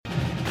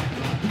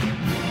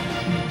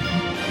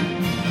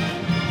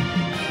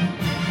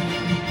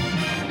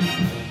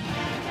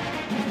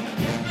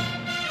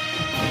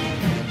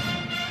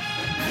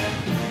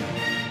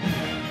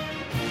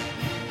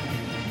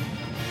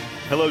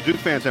Hello, Duke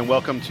fans, and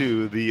welcome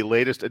to the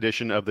latest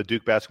edition of the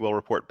Duke Basketball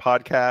Report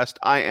podcast.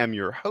 I am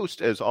your host,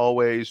 as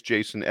always,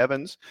 Jason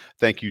Evans.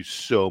 Thank you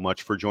so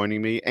much for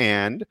joining me,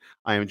 and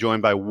I am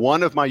joined by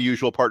one of my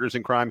usual partners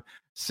in crime,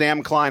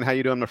 Sam Klein. How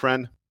you doing, my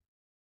friend?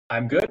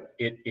 I'm good.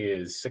 It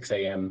is 6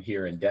 a.m.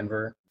 here in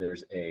Denver.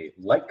 There's a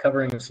light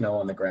covering of snow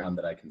on the ground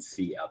that I can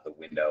see out the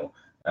window.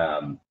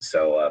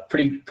 So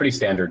pretty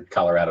standard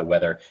Colorado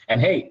weather.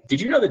 And hey, did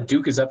you know that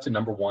Duke is up to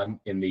number one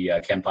in the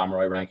Ken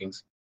Pomeroy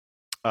rankings?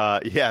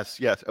 Yes.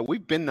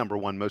 We've been number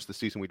one most of the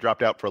season. We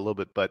dropped out for a little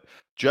bit, but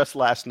just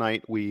last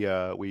night we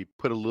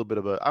put a little bit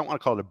of I don't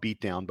want to call it a beat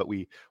down, but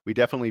we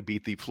definitely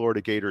beat the Florida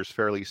Gators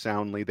fairly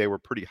soundly. They were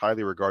pretty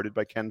highly regarded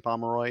by Ken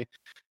Pomeroy,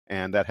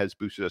 and that has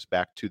boosted us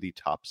back to the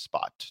top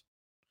spot.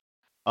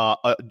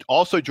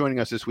 Also joining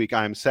us this week,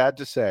 I'm sad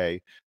to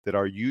say that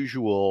our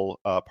usual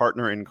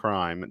partner in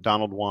crime,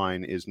 Donald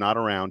Wine, is not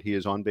around. He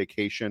is on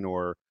vacation,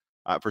 or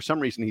for some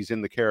reason he's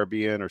in the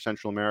Caribbean or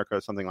Central America,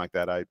 something like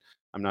that.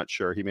 I'm not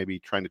sure. He may be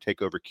trying to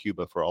take over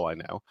Cuba for all I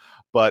know.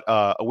 But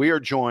we are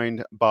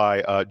joined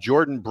by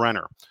Jordan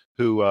Brenner,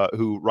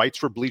 who writes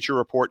for Bleacher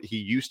Report. He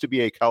used to be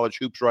a college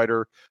hoops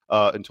writer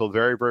until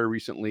very, very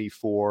recently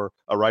for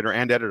a writer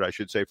and editor, I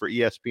should say, for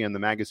ESPN, the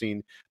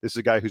magazine. This is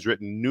a guy who's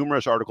written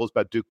numerous articles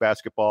about Duke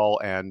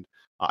basketball, and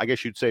I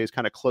guess you'd say is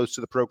kind of close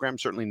to the program,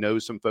 certainly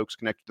knows some folks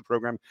connected to the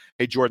program.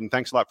 Hey, Jordan,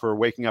 thanks a lot for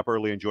waking up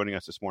early and joining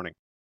us this morning.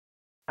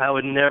 I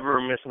would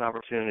never miss an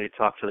opportunity to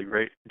talk to the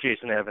great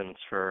Jason Evans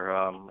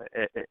for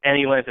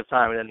any length of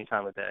time at any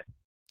time of day.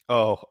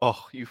 Oh,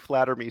 you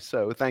flatter me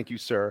so. Thank you,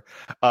 sir.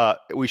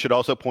 We should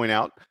also point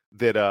out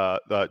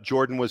that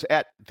Jordan was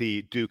at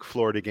the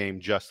Duke-Florida game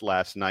just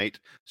last night.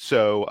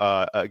 So,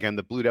 again,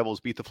 the Blue Devils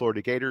beat the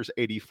Florida Gators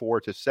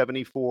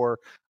 84-74.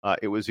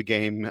 It was a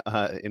game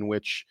in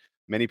which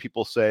many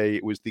people say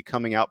it was the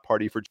coming out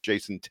party for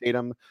Jason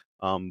Tatum.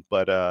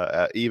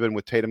 But even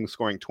with Tatum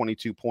scoring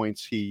 22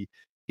 points, he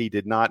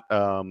did not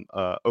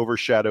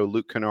overshadow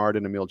Luke Kennard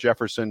and Emil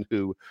Jefferson,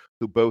 who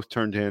both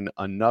turned in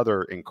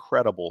another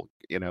incredible,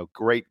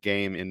 great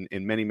game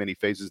in many, many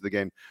phases of the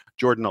game.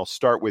 Jordan, I'll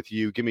start with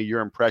you. Give me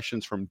your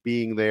impressions from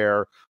being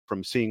there,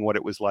 from seeing what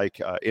it was like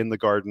in the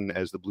Garden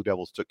as the Blue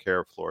Devils took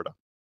care of Florida.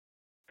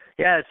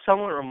 Yeah, it's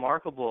somewhat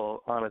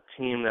remarkable on a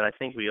team that I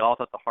think we all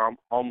thought the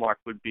hallmark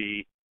would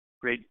be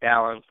great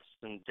balance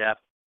and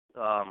depth,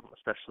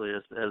 especially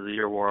as the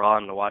year wore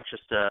on, to watch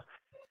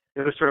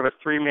it was sort of a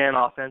three-man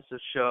offensive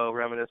show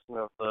reminiscent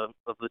of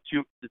the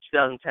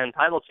 2010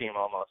 title team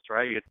almost,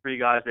 right? You had three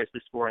guys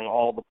basically scoring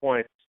all the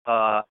points.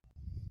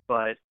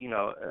 But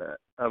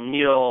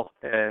Emil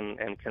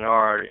and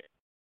Kennard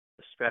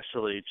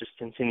especially just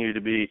continue to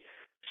be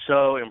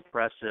so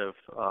impressive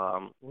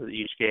with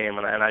each game.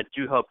 And I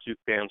do hope Duke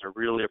fans are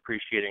really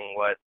appreciating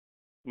what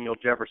Emil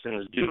Jefferson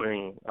is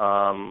doing.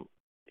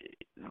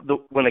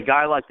 When a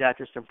guy like that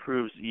just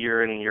improves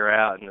year in and year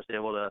out and is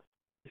able to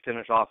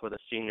finish off with a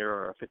senior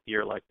or a fifth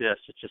year like this,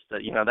 it's just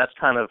that that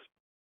kind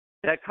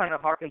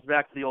of harkens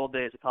back to the old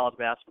days of college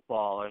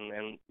basketball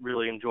and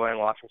really enjoying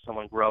watching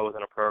someone grow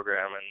within a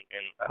program.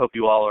 And I hope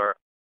you all are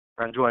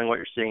enjoying what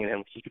you're seeing in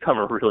him. He's become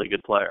a really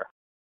good player.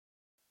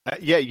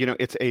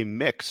 It's a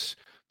mix.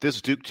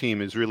 This Duke team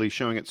is really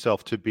showing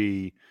itself to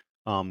be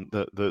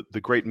the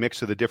great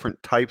mix of the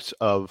different types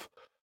of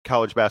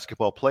college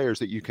basketball players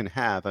that you can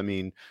have. I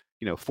mean,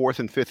 fourth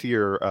and fifth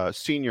year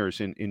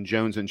seniors in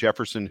Jones and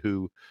Jefferson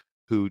who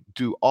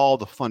do all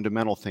the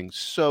fundamental things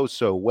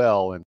so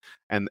well,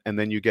 and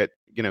then you get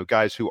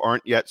guys who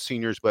aren't yet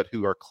seniors but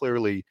who are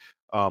clearly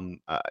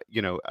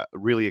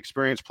really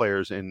experienced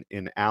players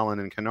in Allen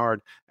and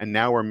Kennard, and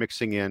now we're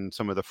mixing in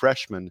some of the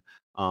freshmen,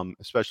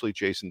 especially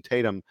Jason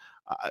Tatum.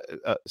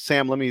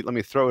 Sam, let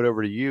me throw it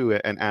over to you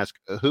and ask,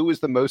 who is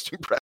the most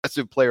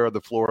impressive player on the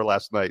floor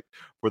last night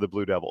for the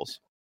Blue Devils?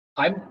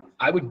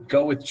 I would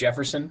go with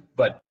Jefferson,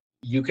 but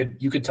you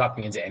could talk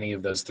me into any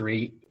of those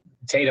three.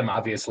 Tatum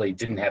obviously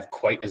didn't have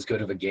quite as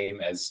good of a game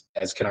as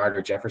Kennard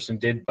or Jefferson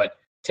did, but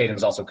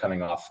Tatum's also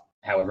coming off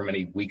however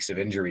many weeks of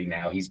injury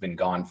now he's been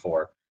gone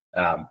for,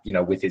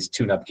 with his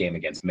tune-up game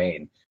against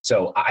Maine.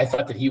 So I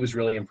thought that he was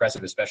really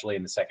impressive, especially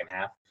in the second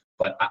half.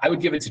 But I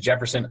would give it to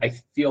Jefferson. I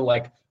feel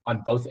like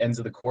on both ends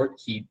of the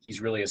court, he's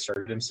really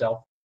asserted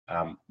himself.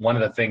 One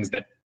of the things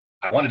that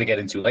I wanted to get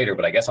into later,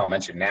 but I guess I'll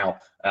mention now,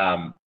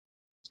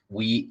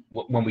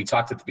 when we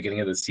talked at the beginning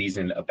of the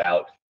season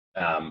about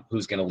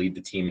who's going to lead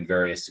the team in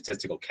various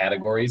statistical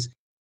categories,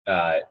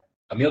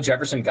 Emil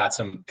Jefferson got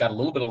a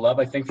little bit of love,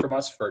 I think, from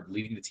us for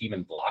leading the team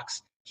in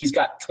blocks. He's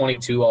got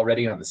 22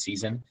 already on the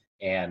season,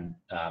 and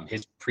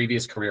his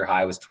previous career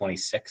high was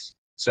 26.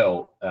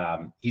 So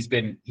he's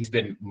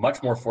been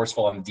much more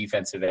forceful on the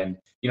defensive end.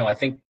 I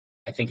think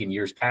in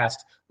years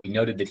past we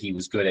noted that he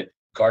was good at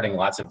guarding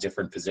lots of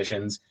different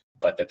positions,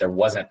 but that there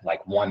wasn't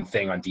like one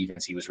thing on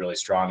defense he was really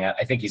strong at.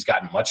 I think he's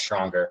gotten much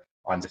stronger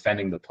on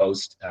defending the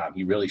post.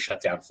 He really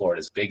shut down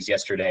Florida's bigs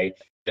yesterday.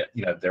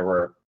 There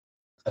were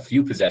a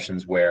few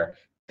possessions where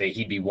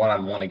he'd be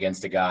one-on-one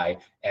against a guy,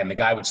 and the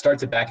guy would start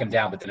to back him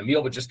down, but then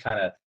Emil would just kind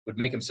of would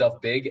make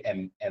himself big,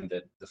 and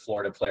the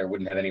Florida player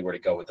wouldn't have anywhere to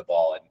go with the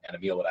ball, and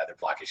Emil would either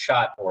block his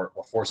shot or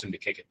force him to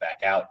kick it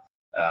back out,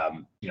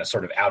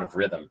 sort of out of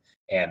rhythm.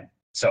 And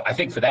so I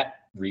think for that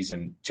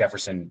reason,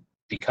 Jefferson,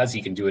 because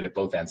he can do it at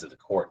both ends of the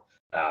court,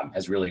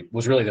 was really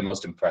the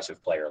most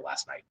impressive player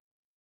last night.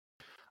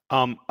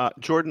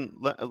 Jordan,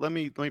 let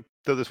me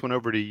throw this one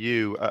over to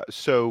you.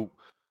 So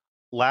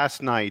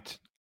last night,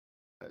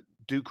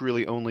 Duke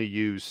really only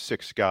used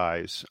 6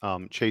 guys.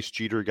 Chase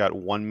Jeter got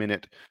 1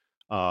 minute.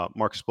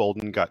 Marcus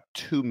Bolden got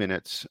 2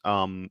 minutes.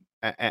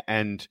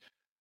 And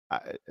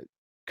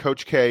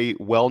Coach K,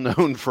 well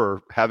known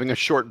for having a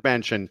short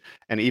bench, and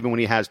even when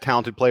he has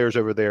talented players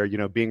over there,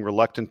 being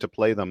reluctant to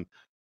play them.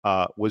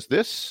 Was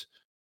this?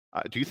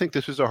 Do you think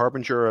this is a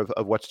harbinger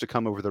of what's to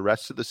come over the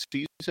rest of the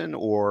season,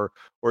 or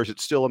is it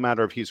still a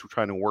matter of he's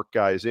trying to work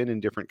guys in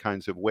different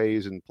kinds of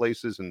ways and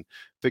places and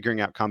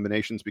figuring out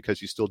combinations because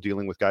he's still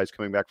dealing with guys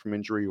coming back from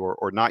injury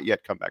or not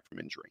yet come back from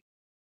injury?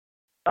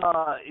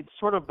 It's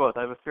sort of both.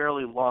 I have a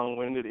fairly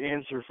long-winded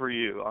answer for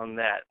you on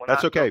that.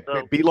 That's okay.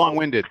 Be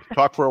long-winded.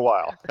 Talk for a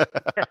while.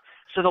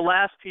 So the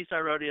last piece I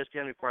wrote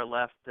ESPN before I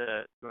left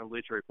on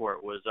Bleacher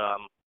Report was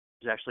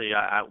actually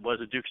I was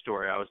a Duke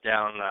story. I was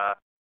down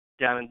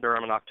in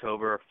Durham in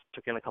October,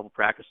 took in a couple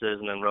practices,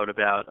 and then wrote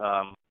about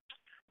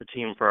the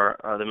team for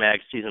the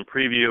MAG season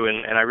preview,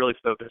 and I really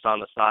focused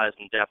on the size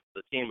and depth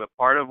of the team. But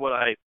part of what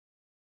I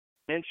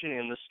mentioned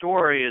in the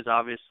story is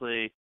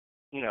obviously,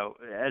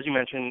 as you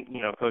mentioned,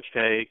 Coach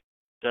K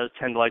does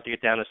tend to like to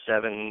get down to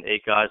 7,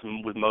 8 guys.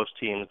 With most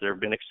teams, there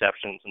have been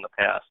exceptions in the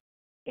past,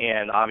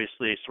 and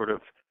obviously sort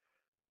of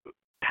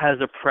has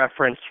a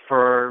preference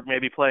for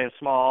maybe playing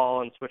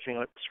small and switching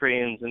up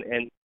screens,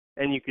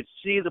 and you could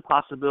see the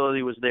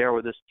possibility was there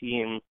with this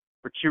team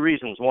for 2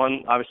 reasons.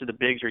 One, obviously the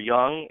bigs are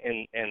young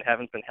and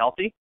haven't been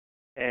healthy,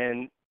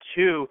 and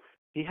 2,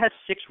 he had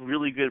 6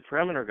 really good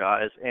perimeter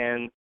guys,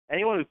 and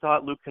anyone who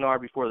thought Luke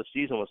Kennard before the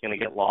season was going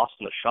to get lost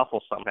in the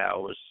shuffle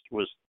somehow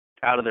was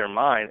out of their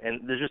mind.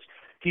 And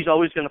he's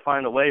always going to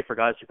find a way for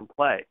guys who can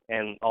play,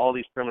 and all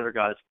these perimeter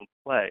guys can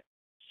play.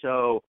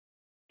 So,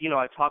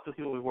 I talked with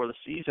people before the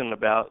season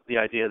about the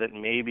idea that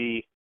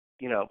maybe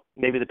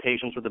the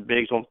patience with the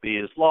bigs won't be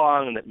as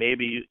long, and that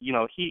maybe,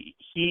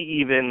 he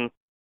even,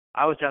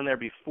 I was down there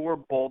before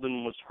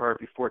Bolden was hurt,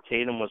 before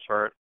Tatum was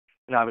hurt,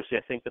 and obviously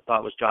I think the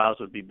thought was Giles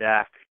would be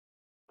back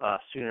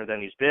sooner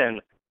than he's been.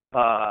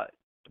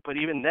 But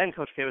even then,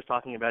 Coach K was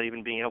talking about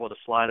even being able to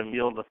slide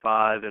Emil to the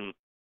 5 and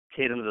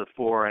Tatum to the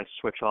 4 and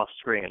switch off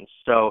screens.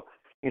 So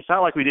it's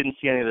not like we didn't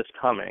see any of this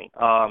coming.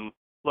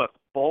 Look,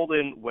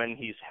 Bolden, when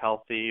he's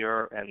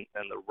healthier and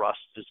the rust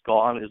is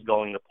gone, is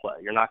going to play.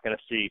 You're not going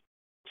to see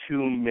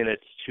 2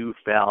 minutes, 2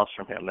 fouls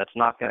from him. That's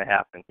not going to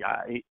happen.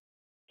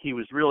 He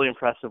was really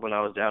impressive when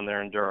I was down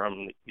there in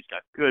Durham. He's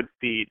got good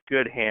feet,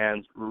 good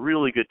hands,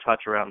 really good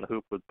touch around the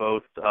hoop with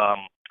both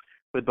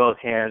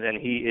hands, and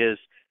he is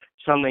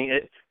something.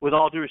 With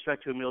all due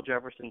respect to Emil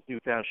Jefferson's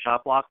newfound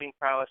shot blocking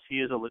prowess, he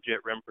is a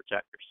legit rim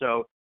protector.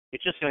 So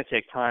it's just going to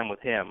take time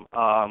with him.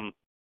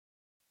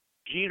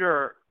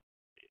 Jeter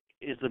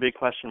is the big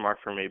question mark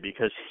for me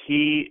because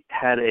he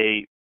had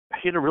a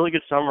really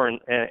good summer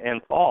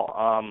and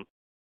fall.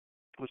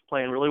 Was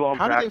playing really well in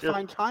practice. How do they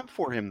find time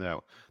for him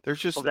though? There's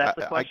just that's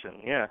the question.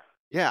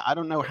 Yeah, I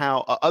don't know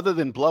how other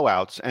than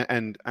blowouts,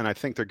 and I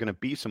think there are going to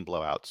be some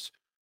blowouts.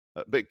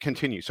 But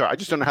continue. Sorry, I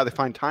just don't know how they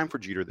find time for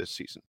Jeter this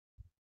season.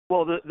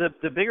 Well,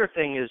 the bigger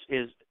thing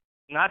is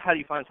not how do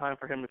you find time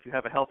for him if you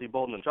have a healthy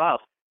Bolden and Giles.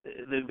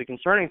 The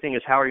concerning thing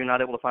is how are you not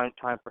able to find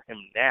time for him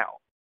now,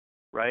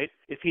 right?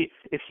 If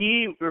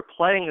he were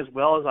playing as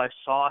well as I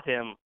saw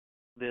him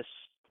this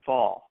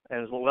fall,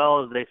 and as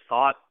well as they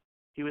thought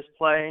he was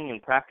playing in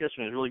practice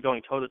and was really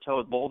going toe-to-toe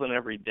with Bolden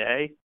every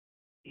day,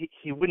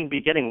 he wouldn't be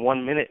getting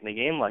 1 minute in a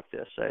game like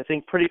this. I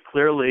think pretty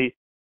clearly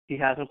he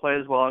hasn't played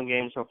as well in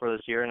games so far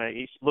this year, and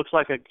he looks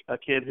like a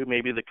kid who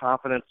maybe the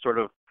confidence sort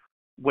of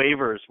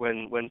wavers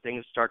when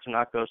things start to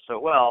not go so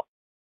well.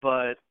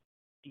 But,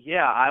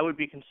 yeah, I would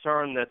be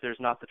concerned that there's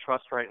not the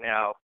trust right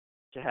now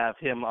to have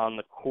him on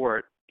the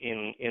court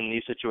in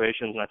these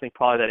situations, and I think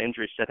probably that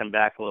injury set him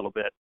back a little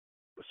bit.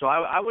 So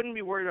I wouldn't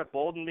be worried about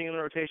Bolden being in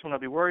the rotation. What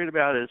I'd be worried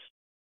about is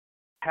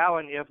how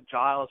and if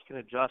Giles can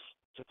adjust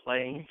to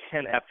playing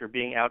again after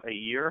being out a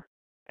year,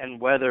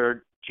 and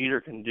whether Jeter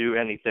can do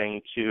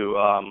anything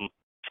to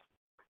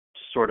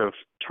sort of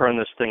turn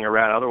this thing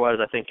around. Otherwise,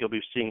 I think you'll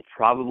be seeing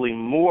probably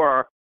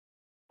more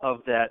of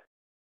that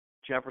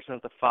Jefferson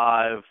at the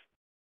 5,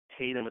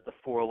 Tatum at the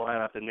 4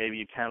 lineup than maybe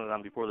you counted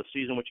on before the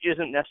season, which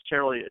isn't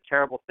necessarily a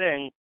terrible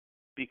thing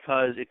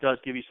because it does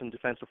give you some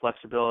defensive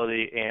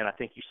flexibility, and I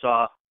think you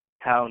saw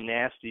how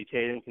nasty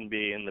Tatum can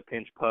be in the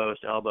pinch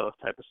post, elbow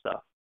type of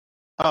stuff.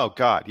 Oh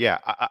God, yeah.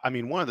 I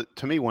mean, one of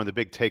the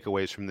big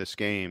takeaways from this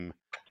game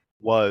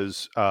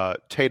was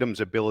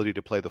Tatum's ability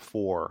to play the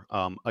 4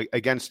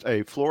 against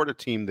a Florida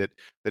team that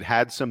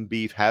had some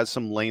beef, has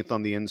some length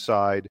on the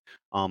inside,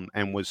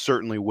 and was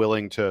certainly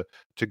willing to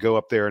go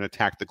up there and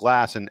attack the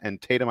glass.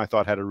 And Tatum, I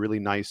thought, had a really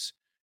nice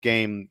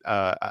game,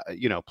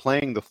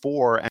 playing the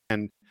 4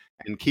 and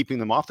keeping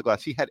them off the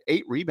glass. He had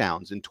 8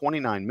 rebounds in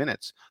 29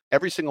 minutes,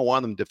 every single one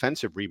of them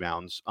defensive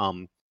rebounds.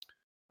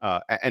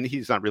 And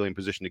he's not really in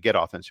position to get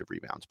offensive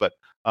rebounds, but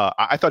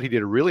I thought he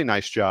did a really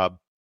nice job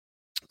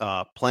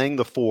playing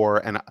the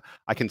 4, and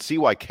I can see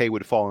why Kay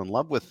would fall in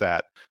love with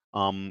that.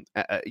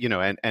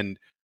 And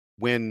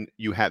when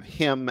you have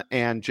him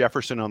and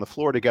Jefferson on the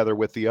floor together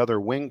with the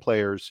other wing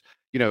players,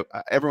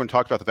 everyone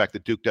talked about the fact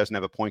that Duke doesn't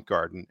have a point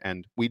guard,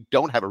 and we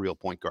don't have a real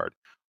point guard,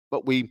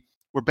 but we're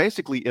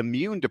basically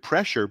immune to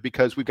pressure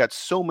because we've got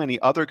so many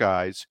other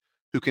guys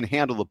who can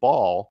handle the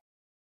ball.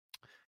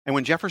 And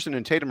when Jefferson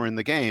and Tatum are in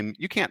the game,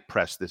 you can't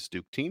press this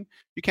Duke team.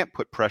 You can't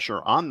put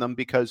pressure on them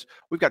because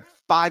we've got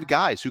 5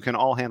 guys who can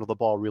all handle the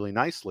ball really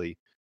nicely.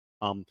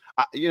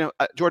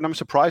 Jordan, I'm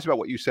surprised about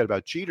what you said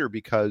about Jeter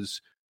because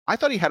I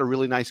thought he had a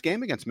really nice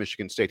game against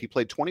Michigan State. He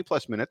played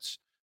 20-plus minutes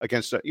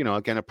against,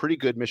 again, a pretty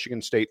good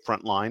Michigan State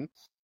front line,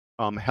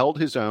 held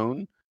his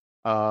own.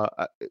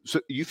 So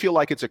you feel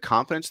like it's a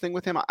confidence thing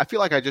with him? I feel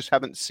like I just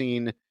haven't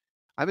seen it.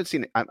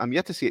 I'm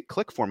yet to see it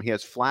click for him. He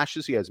has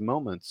flashes. He has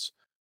moments.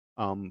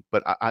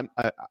 But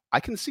I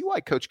can see why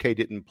Coach K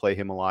didn't play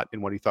him a lot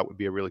in what he thought would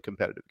be a really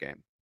competitive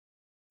game.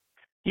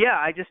 Yeah,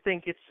 I just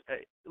think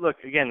look,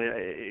 again,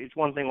 it's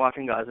one thing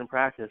watching guys in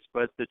practice,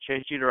 but the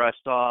Chase Jeter I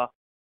saw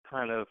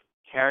kind of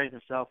carrying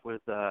himself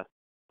with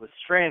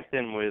strength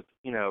and with,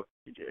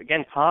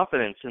 again,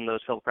 confidence in those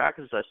field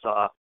practices I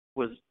saw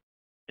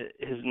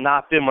has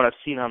not been what I've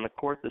seen on the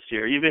court this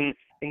year. Even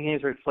in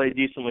games where he played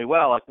decently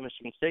well, like the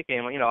Michigan State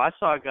game, I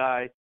saw a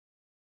guy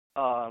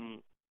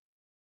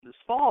this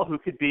fall who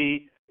could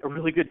be a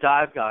really good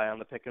dive guy on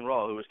the pick and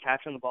roll, who was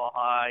catching the ball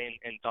high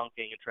and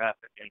dunking in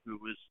traffic, and who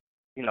was,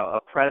 a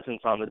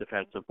presence on the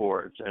defensive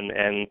boards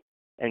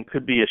and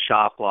could be a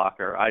shot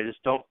blocker. I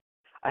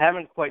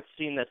haven't quite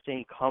seen that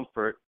same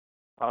comfort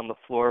on the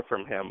floor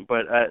from him.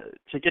 But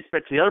to get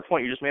back to the other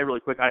point you just made really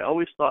quick, I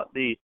always thought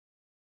the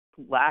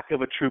lack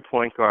of a true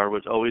point guard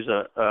was always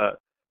a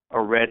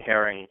red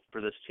herring for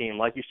this team.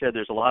 Like you said,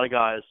 there's a lot of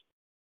guys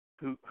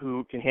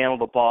who can handle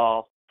the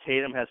ball.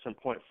 Tatum has some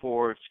point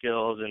forward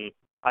skills, and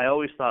I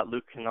always thought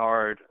Luke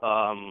Kennard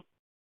was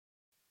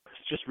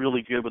just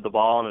really good with the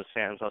ball in his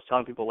hands. I was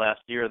telling people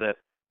last year that,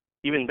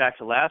 even back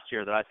to last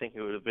year, that I think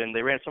it would have been,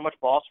 they ran so much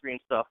ball screen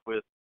stuff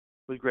with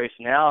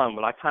Grayson Allen,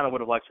 but I kind of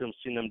would have liked to have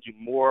seen them do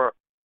more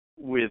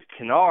with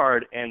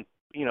Kennard and,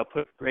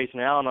 put Grayson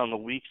Allen on the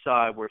weak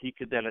side where he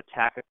could then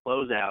attack a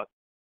closeout,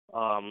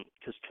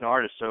 because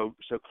Kennard is so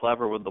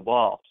clever with the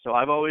ball. So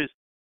I've always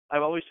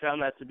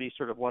found that to be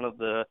sort of one of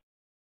the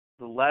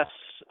less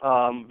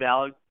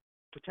valid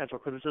potential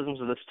criticisms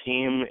of this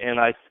team, and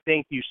I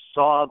think you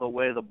saw the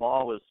way the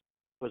ball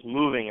was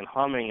moving and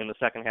humming in the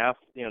second half.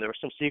 There were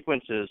some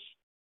sequences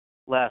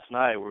last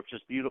night where it was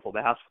just beautiful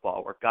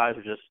basketball, where guys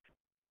are just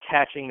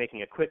catching,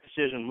 making a quick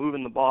decision,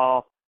 moving the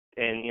ball,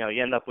 and you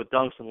end up with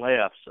dunks and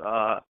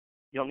layups.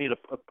 You don't need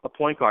a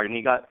point guard, and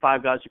you got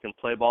 5 guys who can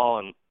play ball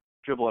and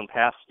dribble and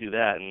pass to do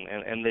that,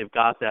 and they've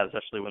got that,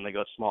 especially when they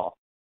go small.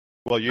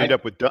 Well, you end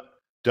up with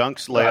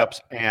dunks, layups,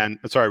 and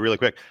really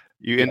quick.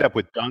 You end up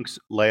with dunks,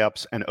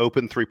 layups, and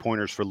open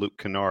 3-pointers for Luke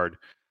Kennard.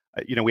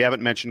 We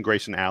haven't mentioned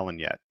Grayson Allen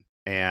yet,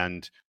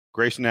 and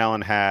Grayson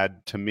Allen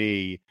had, to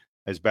me,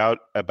 about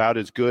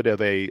as good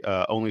of a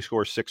only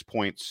score 6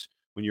 points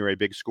when you're a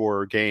big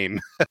scorer game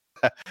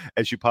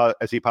as he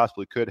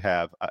possibly could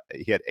have.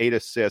 He had 8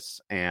 assists,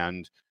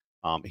 and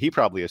he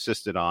probably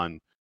assisted on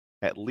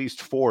at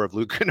least 4 of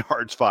Luke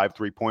Kennard's 5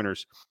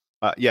 3-pointers.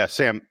 Yeah,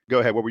 Sam, go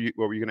ahead. What were you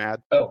going to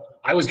add? Oh,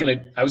 I was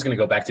gonna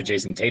go back to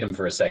Jason Tatum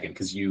for a second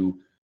because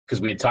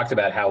we had talked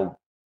about how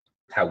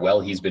well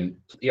he's been,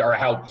 or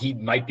how he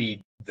might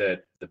be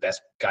the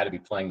best guy to be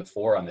playing the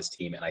 4 on this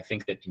team. And I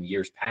think that in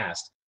years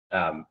past,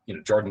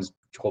 Jordan's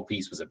whole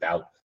piece was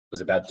about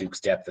Duke's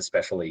depth,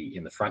 especially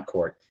in the front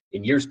court.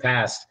 In years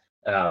past,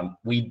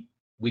 we'd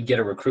get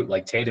a recruit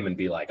like Tatum and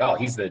be like, oh,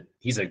 he's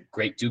a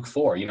great Duke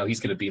 4. He's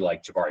going to be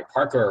like Jabari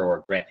Parker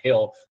or Grant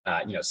Hill,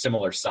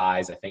 similar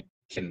size. I think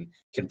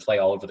can play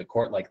all over the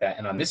court like that.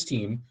 And on this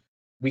team,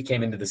 we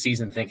came into the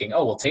season thinking,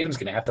 oh, well, Tatum's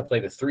going to have to play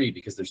the 3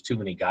 because there's too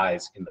many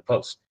guys in the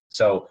post.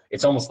 So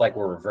it's almost like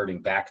we're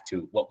reverting back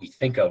to what we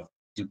think of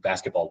Duke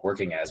basketball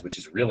working as, which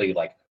is really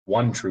like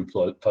one true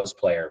post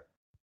player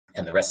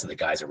and the rest of the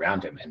guys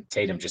around him. And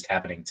Tatum just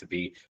happening to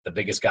be the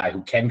biggest guy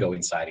who can go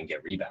inside and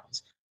get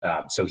rebounds.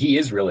 So he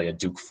is really a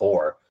Duke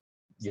 4,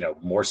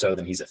 more so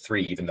than he's a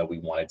 3, even though we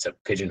wanted to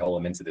pigeonhole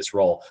him into this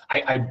role.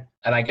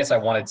 I guess I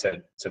wanted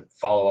to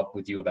follow up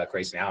with you about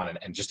Grayson Allen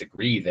and just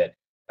agree that,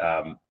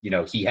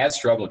 he has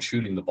struggled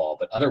shooting the ball,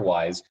 but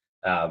otherwise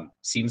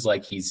seems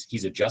like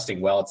he's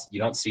adjusting well. You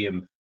don't see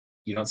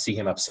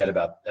him upset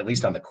about, at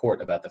least on the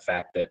court, about the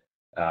fact that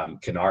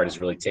Kennard has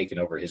really taken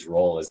over his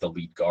role as the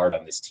lead guard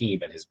on this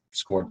team and has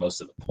scored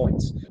most of the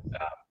points.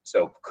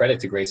 So credit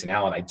to Grayson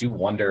Allen. I do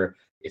wonder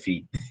if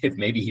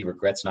maybe he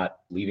regrets not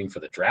leaving for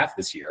the draft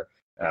this year,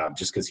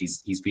 just because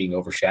he's being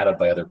overshadowed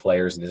by other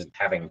players and isn't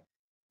having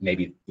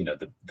maybe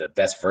the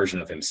best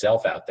version of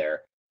himself out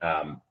there.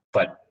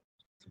 But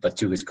but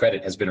to his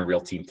credit, has been a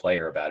real team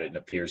player about it and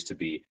appears to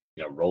be,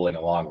 rolling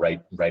along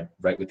right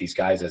with these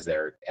guys as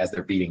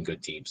they're beating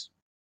good teams.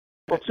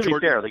 Well, to be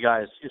fair, the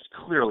guy is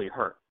clearly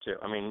hurt too.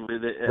 I mean,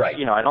 right.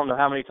 I don't know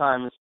how many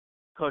times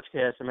Coach K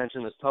has to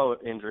mention this toe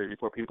injury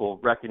before people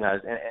recognize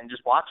and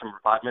just watch him for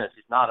 5 minutes.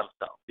 He's not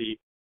himself. He's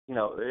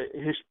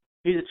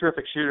a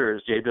terrific shooter,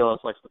 as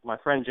my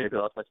friend Jay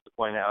Billis likes to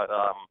point out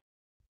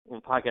in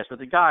podcasts. But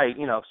the guy,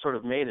 sort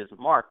of made his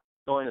mark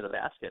going to the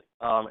basket,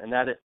 and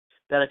that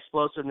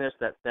explosiveness,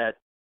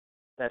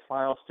 that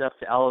final step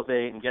to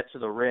elevate and get to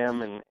the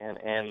rim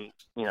and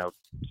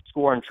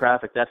score in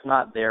traffic, that's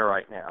not there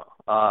right now.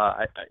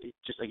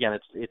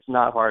 It's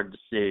not hard to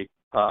see.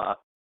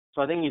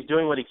 So I think he's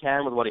doing what he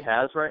can with what he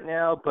has right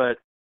now. But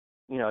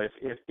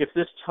if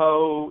this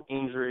toe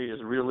injury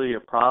is really a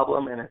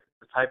problem and it's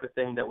the type of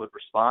thing that would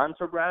respond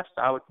to rest,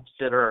 I'd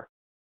consider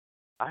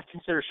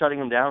shutting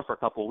him down for a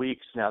couple of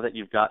weeks now that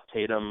you've got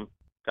Tatum,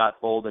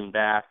 got Bolden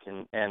back,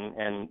 and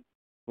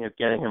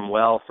getting him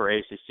well for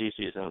ACC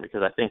season,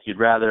 because I think you'd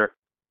rather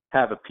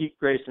have a peak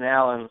Grayson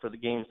Allen for the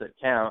games that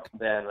count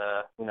than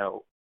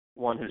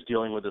one who's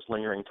dealing with this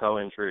lingering toe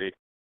injury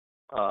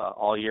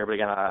all year. But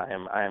again,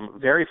 I am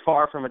very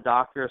far from a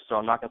doctor, so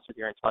I'm not going to sit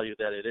here and tell you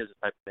that it is the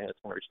type of thing that's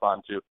going to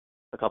respond to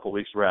a couple of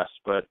weeks rest.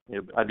 But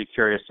I'd be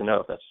curious to know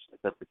if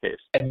that's the case.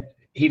 And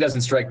he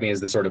doesn't strike me as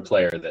the sort of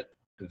player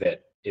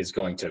that is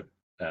going to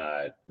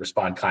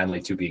respond kindly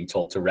to being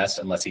told to rest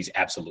unless he's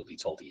absolutely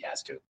told he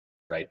has to,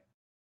 right?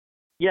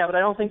 Yeah, but I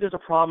don't think there's a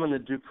problem in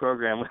the Duke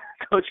program with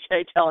Coach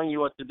K telling you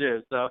what to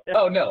do. So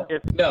no.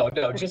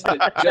 Just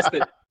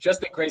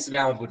that Grayson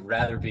Allen would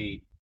rather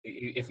be,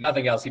 if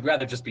nothing else, he'd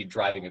rather just be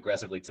driving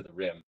aggressively to the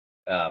rim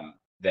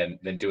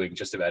than doing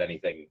just about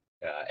anything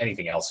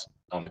else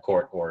on the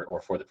court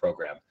or for the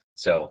program.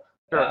 So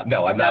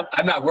no, I'm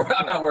not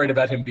worried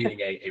about him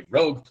being a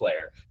rogue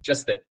player.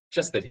 Just that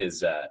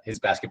his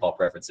basketball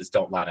preferences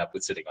don't line up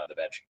with sitting on the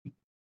bench.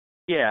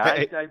 Yeah,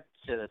 I'd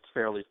say that's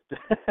fairly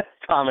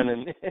common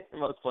in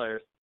most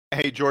players.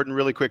 Hey, Jordan,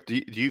 really quick,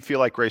 do you feel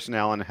like Grayson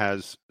Allen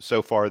has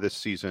so far this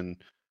season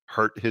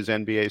hurt his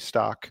NBA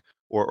stock,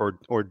 or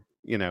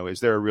is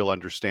there a real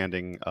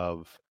understanding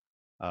of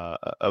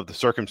the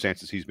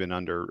circumstances he's been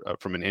under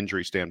from an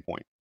injury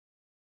standpoint?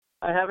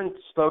 I haven't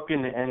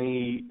spoken to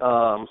any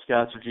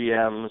scouts or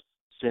GMs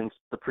since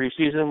the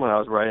preseason when I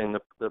was writing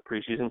the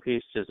preseason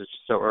piece, because it's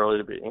just so early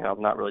to be,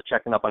 I'm not really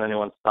checking up on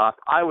anyone's stock.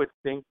 I would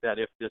think that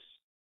if this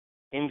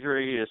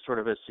injury is sort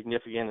of as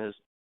significant as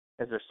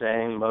they're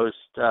saying, most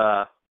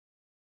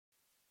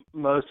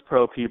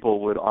pro people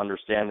would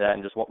understand that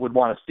and just would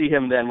want to see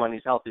him then when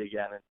he's healthy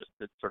again, and just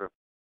to sort of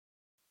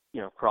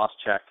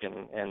cross-check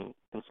and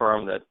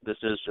confirm that this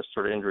is just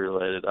sort of injury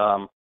related.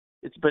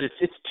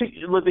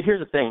 Here's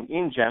the thing.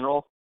 In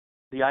general,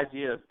 the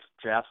idea of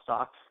draft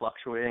stocks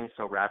fluctuating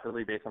so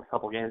rapidly based on a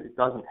couple games, it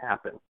doesn't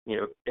happen.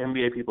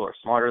 NBA people are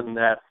smarter than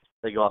that.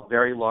 They go off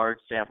very large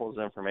samples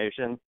of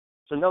information.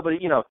 So nobody,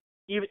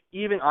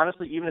 even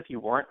honestly, even if you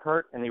weren't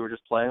hurt and you were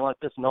just playing like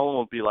this, no one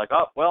would be like,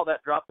 oh, well,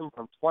 that dropped him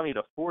from 20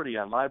 to 40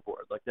 on my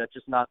board. Like, that's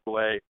just not the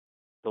way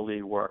the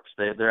league works.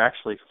 They're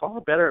actually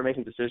far better at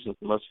making decisions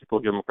than most people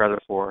give them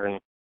credit for. And,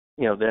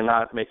 they're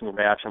not making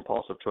rash,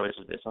 impulsive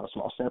choices based on a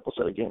small sample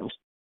set of games.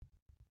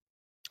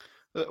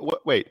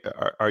 Wait,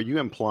 are you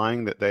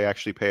implying that they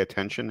actually pay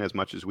attention as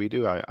much as we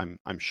do?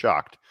 I'm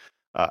shocked.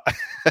 I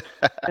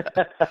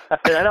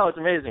know, it's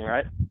amazing,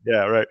 right?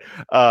 Yeah, right.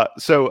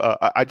 So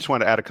I just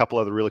want to add a couple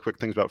other really quick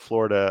things about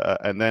Florida,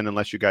 and then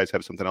unless you guys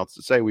have something else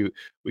to say, we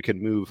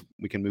can move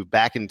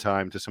back in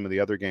time to some of the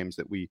other games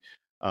that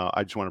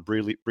I just want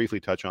to briefly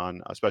touch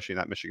on, especially in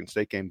that Michigan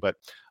State game. But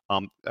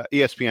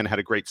ESPN had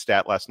a great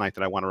stat last night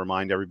that I want to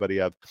remind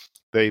everybody of.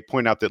 They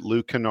point out that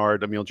Luke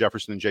Kennard, Emile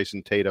Jefferson, and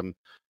Jason Tatum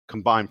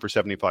combined for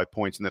 75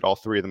 points, and that all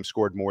three of them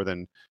scored more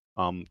than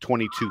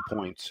 22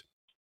 points.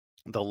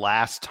 The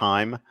last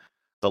time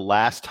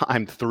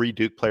three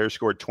Duke players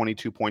scored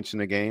 22 points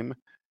in a game,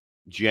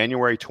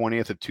 January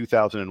 20th of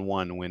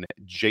 2001, when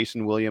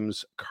Jason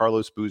Williams,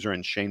 Carlos Boozer,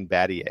 and Shane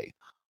Battier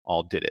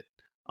all did it,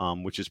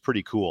 which is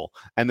pretty cool.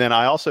 And then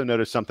I also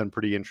noticed something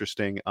pretty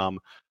interesting.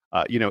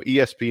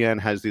 ESPN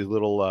has these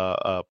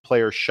little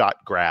player shot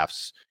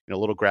graphs,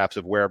 little graphs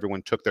of where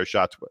everyone took their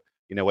shots,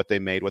 what they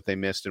made, what they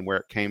missed, and where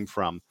it came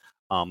from.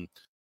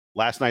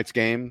 Last night's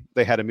game,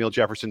 they had Emile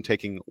Jefferson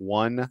taking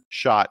one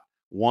shot.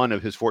 One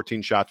of his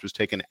 14 shots was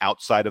taken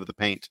outside of the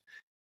paint,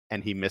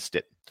 and he missed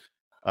it.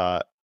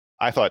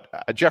 I thought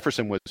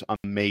Jefferson was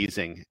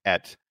amazing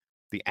at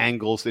the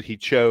angles that he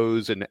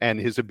chose and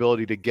his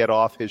ability to get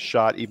off his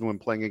shot, even when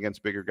playing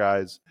against bigger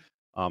guys.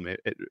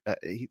 It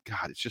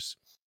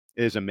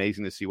is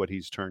amazing to see what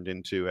he's turned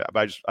into.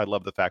 I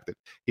love the fact that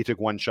he took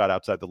one shot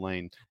outside the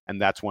lane, and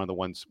that's one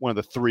of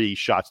the three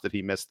shots that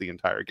he missed the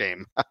entire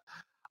game.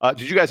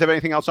 Did you guys have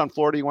anything else on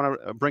Florida you want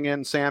to bring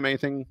in, Sam?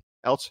 Anything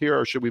else here,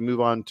 or should we move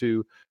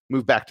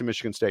back to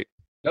Michigan State?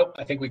 Nope,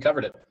 I think we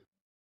covered it.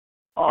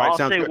 I'll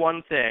say good.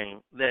 One thing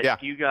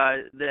that you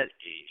guys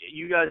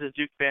as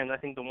Duke fans, I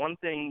think the one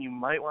thing you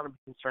might want to be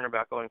concerned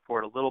about going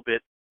forward a little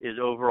bit is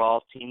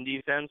overall team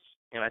defense,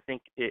 and I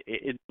think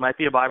it might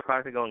be a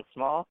byproduct of going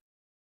small.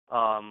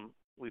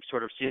 We've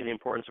sort of seen the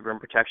importance of rim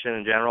protection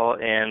in general,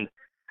 and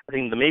I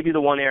think maybe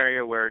the one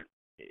area where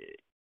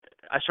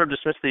I sort of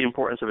dismiss the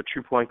importance of a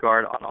true point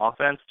guard on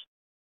offense,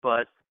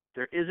 but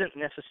there isn't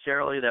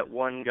necessarily that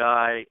one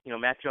guy,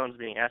 Matt Jones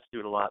being asked to do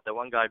it a lot, that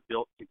one guy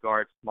built to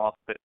guard small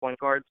point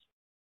guards.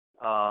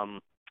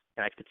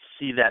 And I could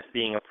see that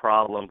being a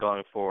problem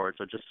going forward.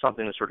 So just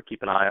something to sort of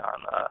keep an eye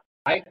on.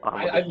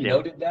 I've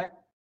noted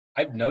that.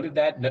 I've noted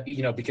that,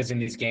 because in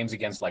these games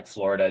against like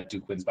Florida,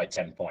 Duke wins by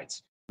 10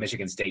 points.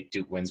 Michigan State,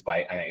 Duke wins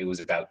by, it was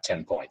about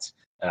 10 points.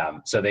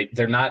 So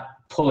they're not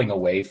pulling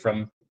away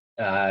from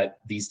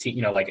these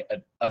teams, like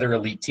other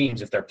elite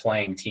teams. If they're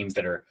playing teams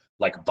that are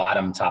like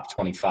bottom top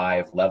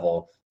 25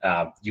 level,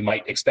 you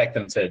might expect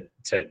them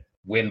to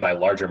win by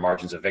larger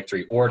margins of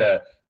victory or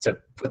to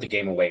put the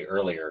game away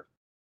earlier.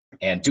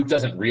 And Duke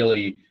hasn't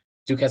really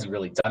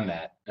done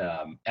that.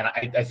 And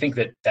I think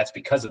that that's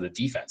because of the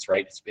defense,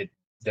 right?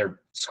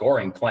 They're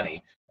scoring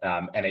plenty,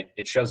 and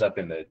it shows up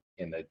in the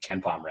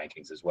KenPom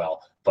rankings as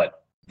well.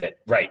 But that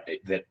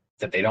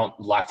they don't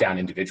lock down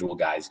individual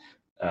guys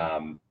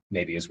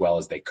maybe as well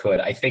as they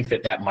could. I think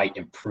that might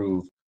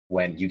improve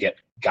when you get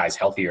guys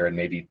healthier and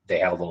maybe they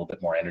have a little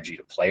bit more energy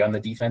to play on the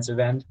defensive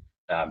end.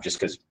 Just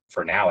because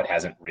for now it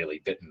hasn't really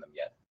bitten them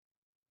yet.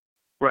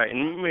 Right,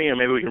 and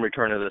maybe we can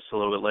return to this a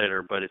little bit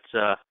later, but it's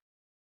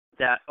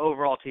that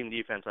overall team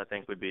defense I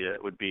think would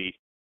be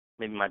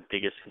maybe my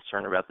biggest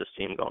concern about this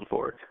team going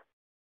forward.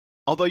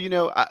 Although,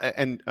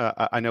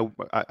 I know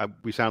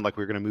we sound like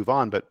we're going to move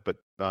on, but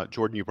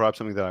Jordan, you brought up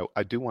something that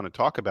I do want to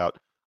talk about.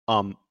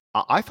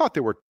 I thought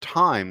there were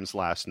times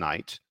last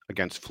night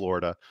against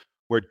Florida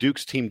where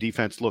Duke's team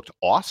defense looked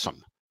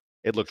awesome.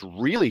 It looked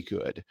really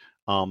good,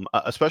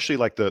 especially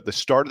like the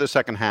start of the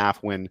second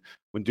half when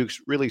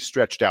Duke's really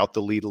stretched out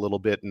the lead a little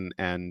bit,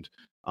 and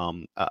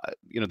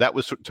that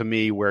was to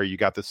me where you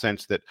got the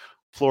sense that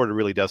Florida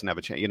really doesn't have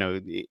a chance.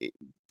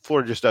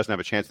 Florida just doesn't have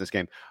a chance in this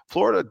game.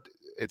 Florida,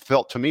 it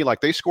felt to me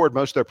like they scored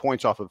most of their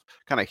points off of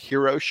kind of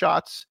hero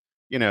shots,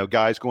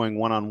 guys going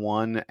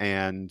one-on-one,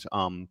 and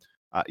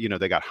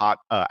they got hot.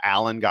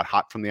 Allen got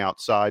hot from the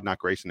outside, not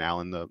Grayson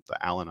Allen, the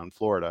Allen on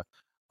Florida.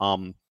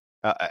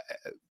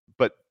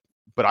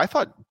 But I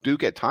thought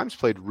Duke at times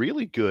played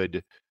really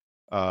good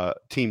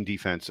team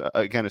defense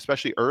again,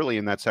 especially early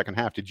in that second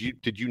half. Did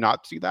you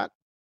not see that?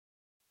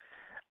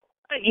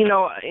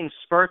 In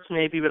spurts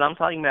maybe, but I'm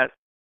talking about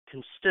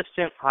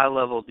consistent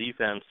high-level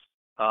defense.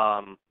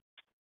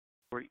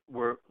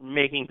 We're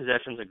making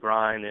possessions a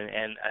grind,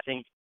 and I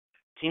think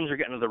teams are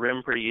getting to the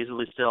rim pretty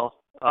easily still.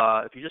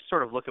 If you just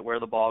sort of look at where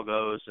the ball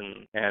goes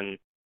and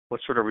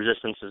what sort of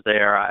resistance is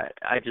there,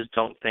 I just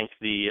don't think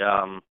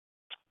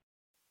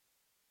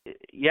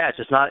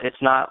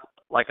it's not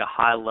like a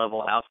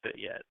high-level outfit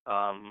yet.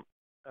 And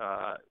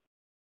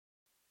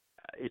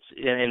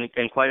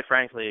quite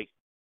frankly,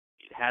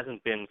 it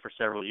hasn't been for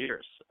several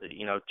years.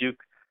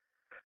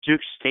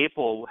 Duke's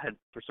staple had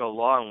for so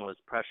long was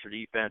pressure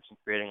defense and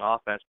creating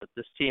offense, but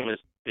this team has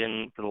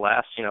been for the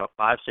last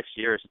 5-6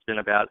 years. It's been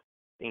about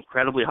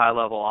incredibly high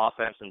level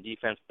offense and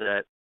defense that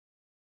at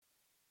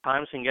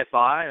times can get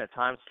by and at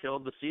times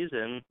killed the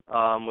season,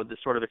 with the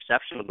sort of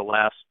exception of the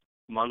last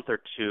month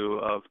or two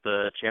of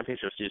the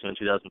championship season in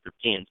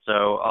 2015.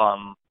 So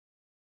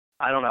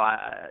I don't know.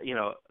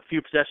 A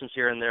few possessions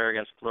here and there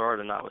against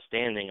Florida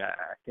notwithstanding,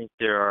 I think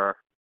there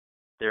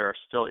are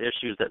still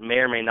issues that may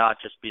or may not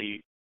just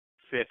be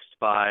fixed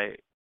by,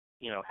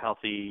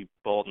 healthy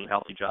Bolden,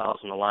 healthy Giles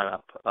in the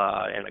lineup,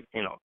 and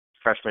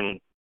freshmen,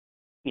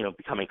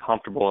 becoming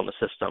comfortable in the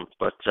system.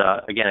 But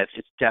again,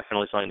 it's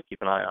definitely something to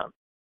keep an eye on.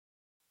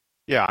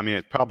 Yeah, I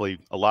mean,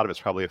 a lot of it's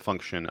probably a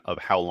function of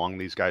how long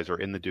these guys are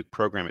in the Duke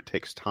program. It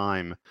takes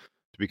time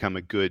to become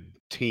a good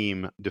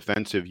team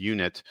defensive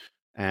unit,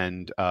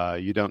 and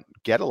you don't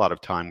get a lot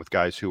of time with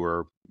guys who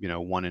are,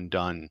 one and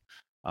done,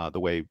 the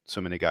way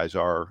so many guys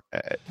are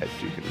at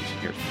Duke in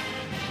recent years.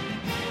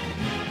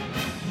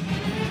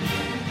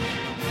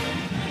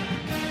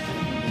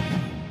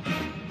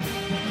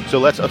 So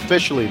let's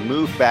officially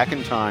move back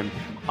in time.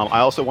 I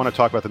also want to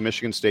talk about the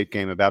Michigan State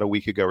game about a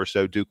week ago or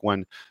so. Duke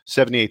won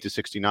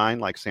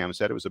 78-69. Like Sam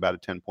said, it was about a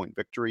 10-point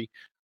victory.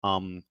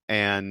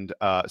 And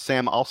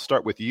Sam, I'll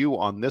start with you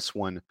on this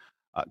one.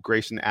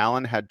 Grayson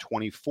Allen had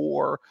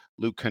 24.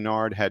 Luke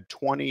Kennard had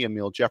 20.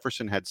 Emil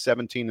Jefferson had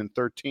 17 and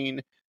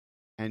 13.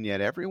 And yet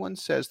everyone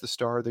says the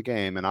star of the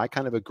game, and I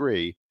kind of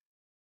agree,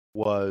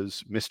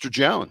 was Mr.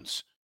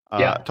 Jones.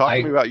 Talk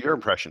to me about your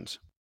impressions.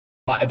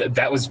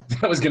 That was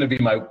going to be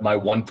my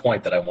one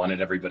point that I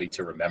wanted everybody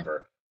to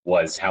remember,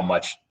 was how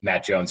much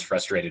Matt Jones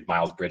frustrated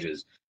Miles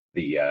Bridges,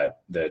 the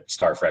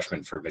star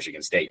freshman for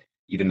Michigan State.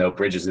 Even though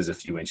Bridges is a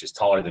few inches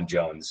taller than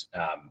Jones,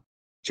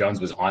 Jones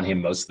was on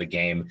him most of the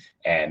game,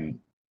 and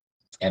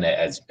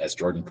as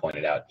Jordan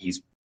pointed out,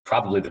 he's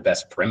probably the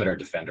best perimeter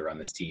defender on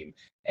this team.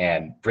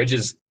 And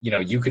Bridges,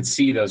 you could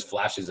see those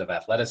flashes of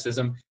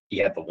athleticism. He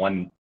had the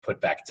one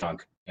putback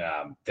dunk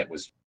that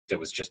was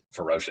just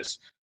ferocious.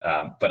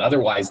 But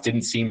otherwise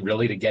didn't seem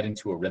really to get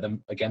into a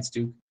rhythm against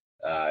Duke.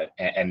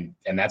 And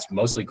that's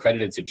mostly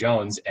credited to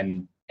Jones.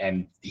 And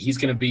he's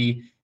going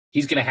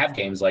to have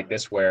games like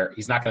this where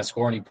he's not going to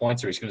score any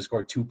points, or he's going to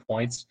score 2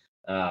 points.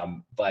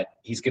 But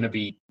he's going to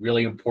be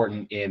really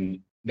important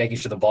in making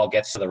sure the ball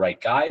gets to the right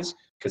guys,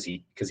 because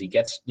he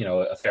gets,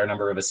 a fair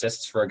number of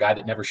assists for a guy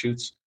that never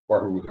shoots,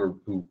 or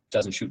who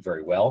doesn't shoot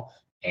very well.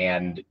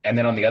 And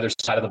then on the other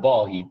side of the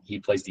ball, he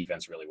plays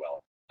defense really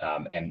well,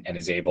 and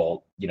is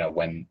able,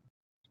 when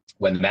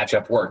the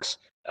matchup works,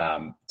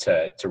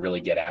 to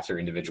really get after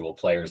individual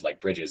players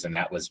like Bridges. And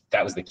that was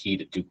the key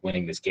to Duke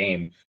winning this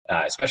game,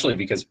 especially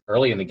because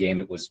early in the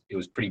game it was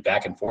pretty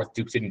back and forth.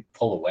 Duke didn't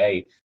pull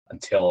away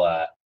until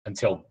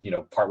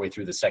partway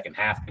through the second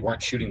half. They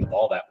weren't shooting the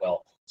ball that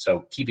well,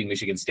 so keeping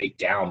Michigan State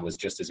down was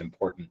just as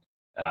important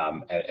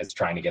as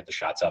trying to get the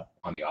shots up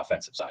on the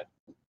offensive side.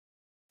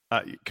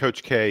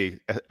 Coach K,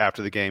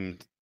 after the game,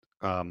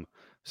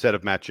 said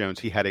of Matt Jones,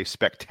 he had a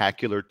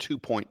spectacular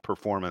 2-point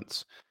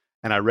performance.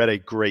 And I read a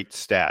great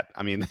stat.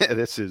 I mean,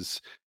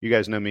 you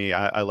guys know me,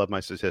 I love my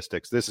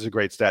statistics. This is a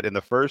great stat. In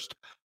the first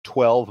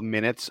 12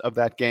 minutes of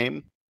that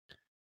game,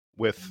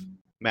 with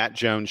Matt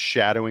Jones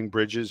shadowing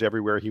Bridges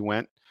everywhere he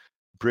went,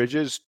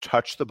 Bridges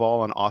touched the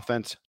ball on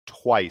offense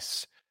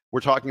twice. We're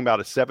talking about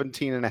a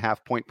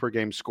 17.5 point per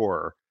game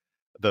scorer,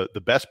 the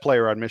best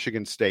player on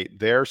Michigan State,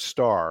 their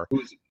star.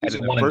 Who's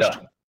one and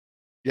done.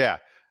 Yeah.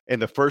 In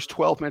the first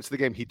 12 minutes of the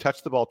game, he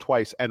touched the ball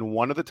twice. And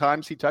one of the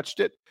times he touched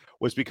it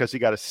was because he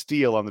got a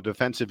steal on the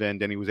defensive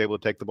end and he was able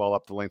to take the ball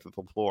up the length of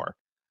the floor.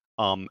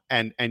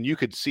 And you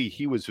could see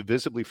he was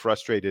visibly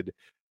frustrated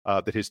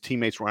that his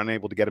teammates were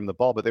unable to get him the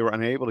ball, but they were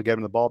unable to get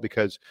him the ball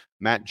because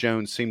Matt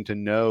Jones seemed to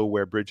know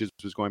where Bridges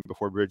was going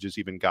before Bridges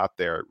even got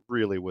there. It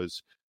really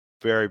was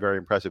very, very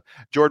impressive.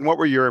 Jordan, what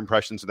were your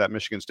impressions of that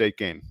Michigan State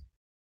game?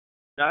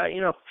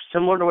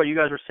 Similar to what you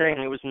guys were saying,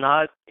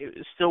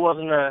 it still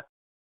wasn't a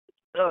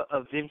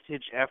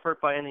vintage effort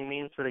by any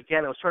means, but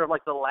again, it was sort of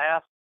like the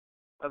last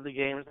of the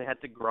games they had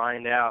to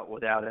grind out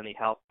without any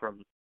help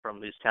from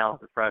these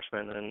talented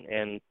freshmen,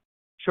 and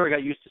sure, I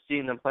got used to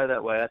seeing them play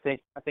that way. I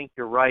think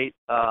you're right.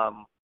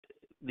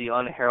 The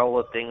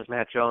unheralded things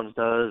Matt Jones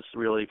does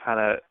really kind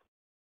of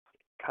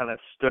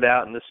stood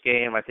out in this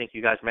game. I think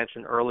you guys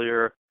mentioned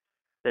earlier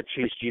that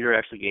Chase Jeter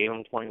actually gave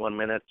him 21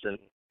 minutes and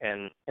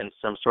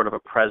some sort of a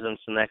presence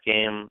in that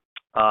game.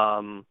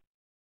 I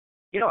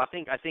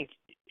think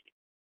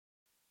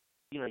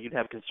you'd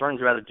have concerns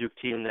about a Duke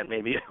team that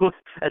maybe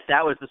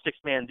that was the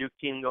 6-man Duke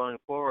team going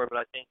forward. But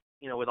I think,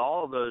 with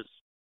all of those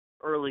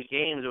early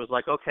games, it was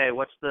like, okay,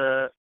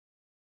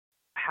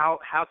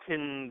 how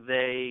can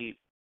they,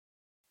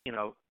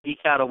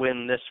 eke out a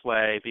win this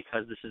way,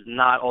 because this is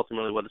not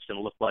ultimately what it's going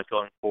to look like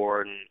going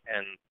forward.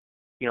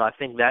 And I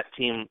think that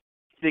team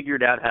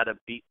figured out how to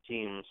beat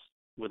teams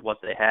with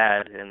what they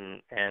had,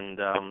 and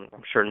I'm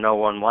sure no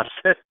one wants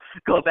to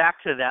go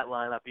back to that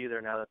lineup either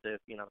now that they've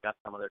got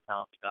some of their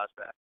talented guys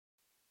back.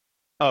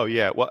 Oh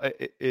yeah, well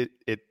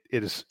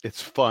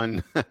it's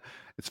fun.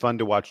 It's fun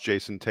to watch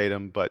Jason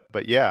Tatum, but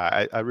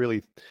yeah,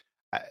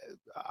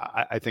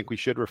 I think we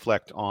should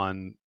reflect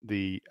on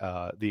the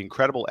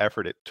incredible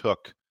effort it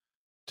took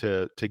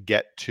to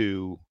get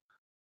to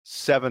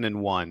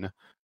 7-1.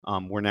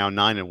 We're now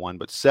 9-1,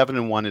 but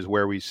 7-1 is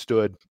where we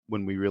stood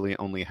when we really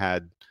only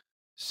had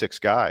 6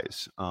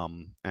 guys. I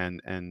mean,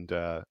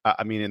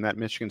 in that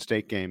Michigan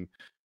State game,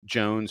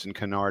 Jones and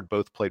Kennard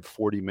both played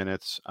 40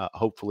 minutes.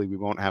 Hopefully, we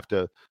won't have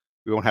to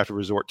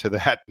resort to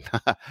that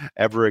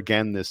ever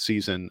again this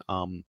season.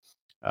 I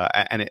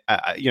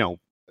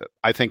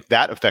think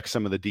that affects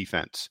some of the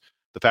defense.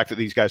 The fact that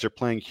these guys are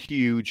playing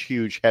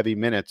huge, heavy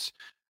minutes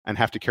and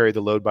have to carry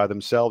the load by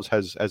themselves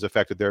has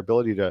affected their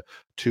ability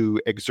to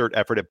exert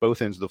effort at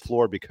both ends of the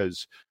floor,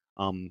 because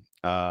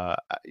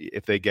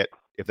if they get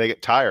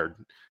tired,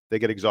 they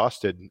get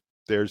exhausted,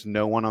 there's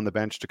no one on the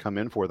bench to come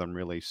in for them,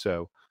 really.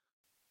 So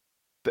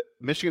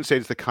Michigan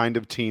State is the kind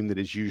of team that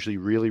is usually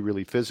really,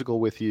 really physical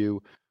with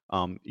you.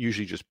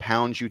 Usually just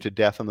pounds you to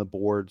death on the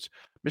boards.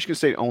 Michigan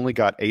State only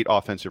got 8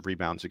 offensive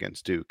rebounds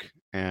against Duke.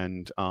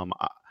 And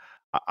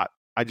I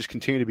just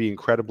continue to be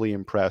incredibly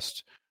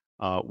impressed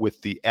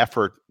with the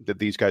effort that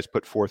these guys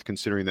put forth,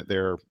 considering that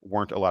there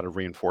weren't a lot of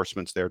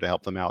reinforcements there to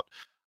help them out.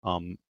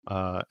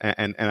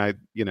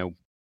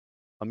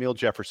 Amile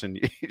Jefferson,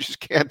 you just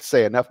can't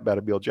say enough about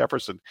Amile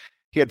Jefferson.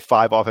 He had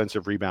 5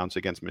 offensive rebounds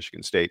against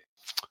Michigan State.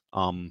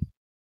 I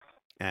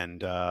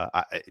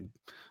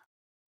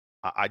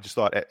just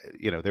thought,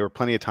 there were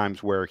plenty of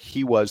times where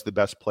he was the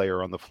best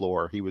player on the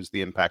floor. He was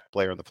the impact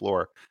player on the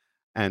floor.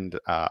 And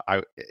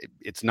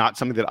it's not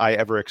something that I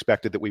ever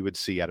expected that we would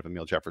see out of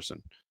Amile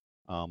Jefferson.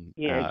 To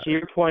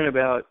your point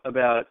about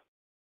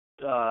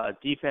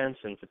defense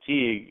and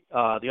fatigue,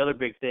 the other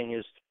big thing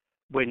is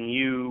when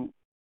you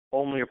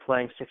only are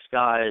playing 6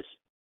 guys,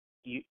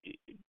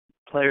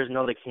 players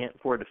know they can't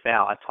afford to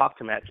foul. I talked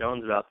to Matt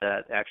Jones about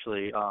that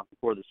actually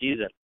before the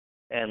season.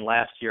 And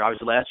last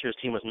year's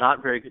team was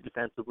not very good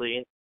defensively.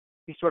 And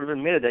he sort of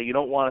admitted that you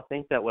don't want to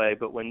think that way,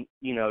 but when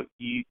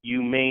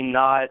you may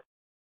not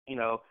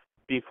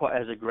be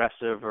quite as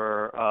aggressive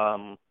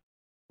or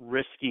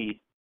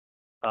risky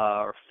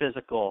or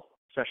physical,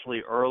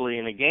 especially early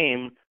in a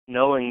game,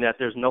 knowing that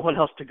there's no one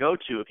else to go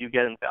to if you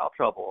get in foul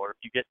trouble or if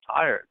you get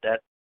tired. That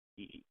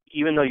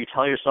even though you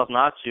tell yourself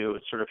not to,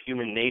 it's sort of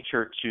human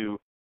nature to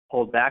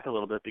hold back a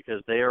little bit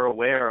because they are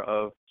aware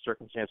of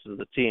circumstances of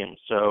the team.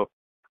 So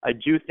I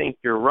do think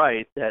you're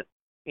right that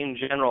in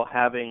general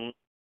having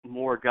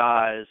more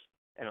guys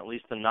and at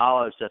least the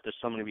knowledge that there's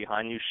somebody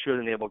behind you should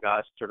enable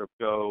guys to sort of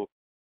go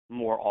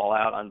more all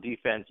out on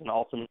defense and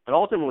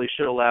ultimately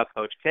should allow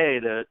Coach K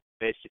to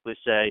basically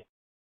say,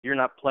 you're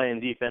not playing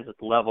defense at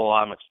the level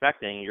I'm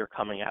expecting, you're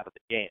coming out of the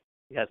game.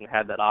 He hasn't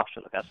had that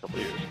option the past couple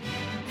of years.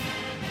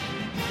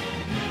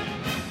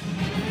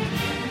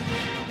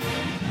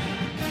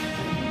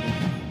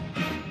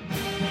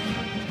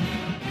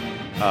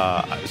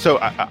 So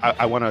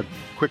I want to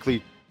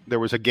quickly, there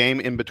was a game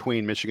in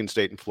between Michigan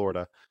State and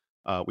Florida.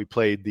 We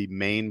played the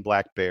Maine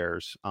Black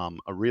Bears,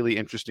 a really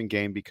interesting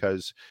game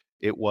because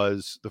it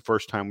was the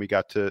first time we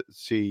got to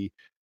see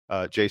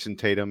Jason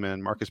Tatum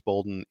and Marcus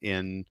Bolden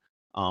in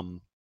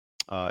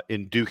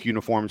Duke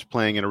uniforms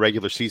playing in a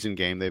regular season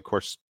game. They, of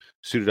course,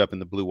 suited up in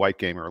the blue-white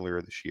game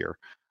earlier this year.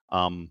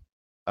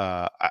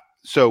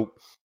 So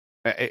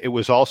it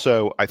was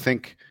also, I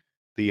think,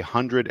 the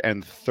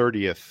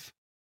 130th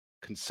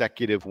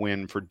consecutive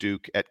win for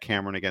Duke at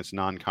Cameron against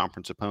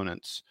non-conference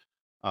opponents,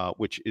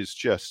 which is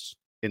just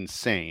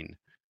insane.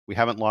 We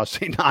haven't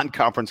lost a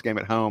non-conference game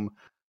at home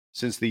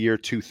since the year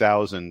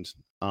 2000.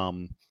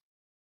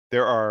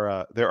 There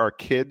are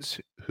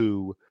kids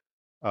who,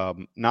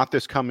 not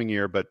this coming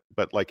year, but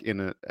like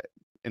in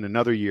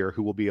another year,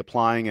 who will be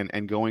applying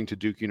and going to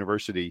Duke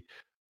University,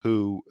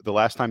 who the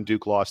last time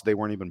Duke lost, they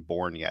weren't even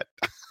born yet.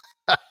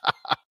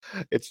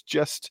 It's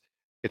just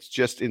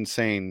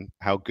insane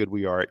how good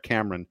we are at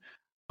Cameron.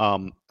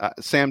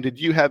 Sam,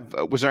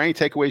 was there any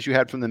takeaways you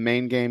had from the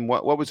Maine game?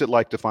 What was it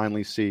like to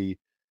finally see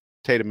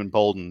Tatum and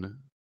Bolden?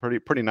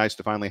 Pretty nice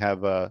to finally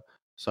have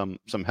some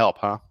help,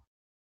 huh?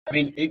 I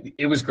mean,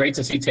 it was great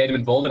to see Tatum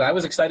and Bolden. I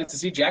was excited to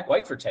see Jack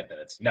White for 10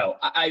 minutes. No,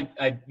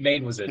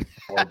 Maine was a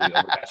horribly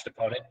overmatched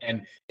opponent,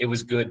 and it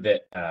was good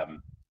that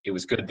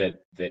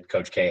that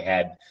Coach K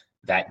had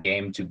that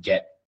game to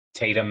get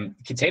Tatum.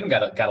 Tatum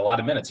got a lot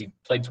of minutes. He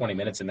played 20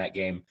 minutes in that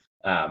game.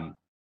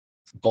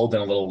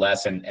 Bolden a little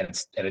less, and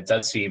it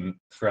does seem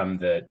from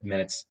the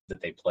minutes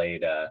that they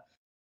played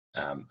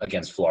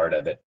against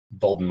Florida that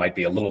Bolden might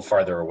be a little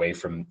farther away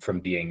from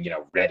being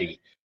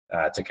ready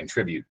to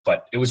contribute.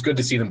 But it was good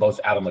to see them both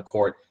out on the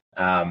court,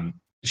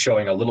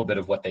 showing a little bit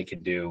of what they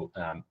can do.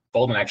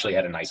 Bolden actually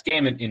had a nice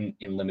game in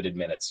limited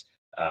minutes,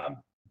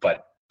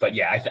 but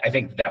yeah, I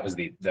think that was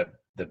the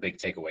big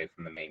takeaway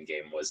from the Maine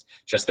game was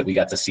just that we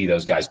got to see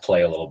those guys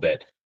play a little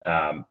bit,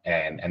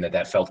 and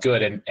that felt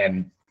good.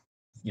 And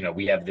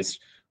we had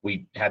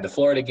the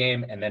Florida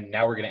game, and then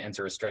now we're going to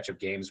enter a stretch of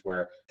games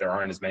where there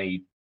aren't as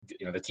many,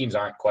 the teams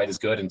aren't quite as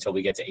good until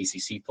we get to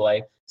ACC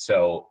play.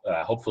 So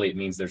hopefully it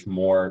means there's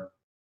more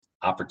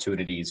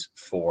opportunities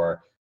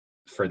for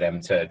them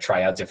to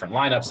try out different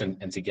lineups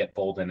and to get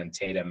Bolden and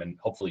Tatum and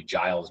hopefully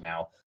Giles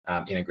now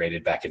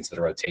integrated back into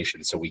the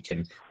rotation so we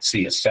can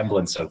see a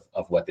semblance of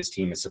what this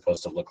team is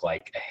supposed to look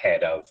like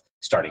ahead of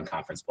starting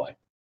conference play.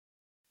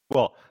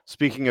 Well,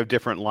 speaking of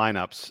different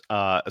lineups,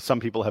 some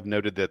people have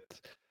noted that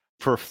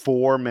for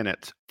 4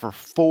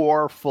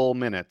 full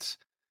minutes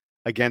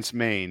against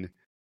Maine,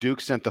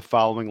 Duke sent the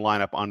following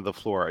lineup onto the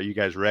floor. Are you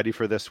guys ready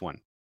for this one?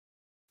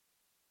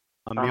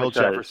 Emil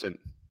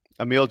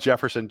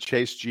Jefferson,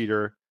 Chase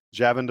Jeter,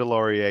 Javin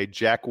DeLaurier,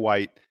 Jack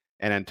White,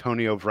 and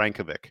Antonio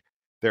Vrankovic.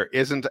 There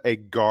isn't a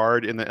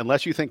guard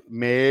unless you think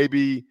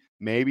maybe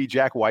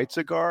Jack White's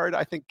a guard.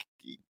 I think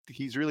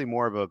he's really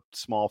more of a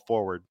small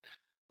forward.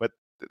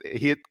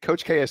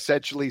 Coach K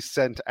essentially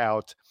sent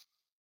out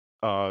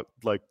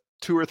like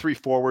 2 or 3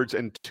 forwards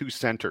and 2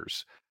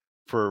 centers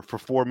for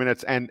 4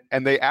 minutes, and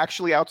they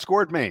actually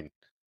outscored Maine.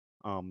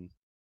 And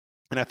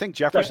I think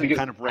Jefferson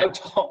kind of ran.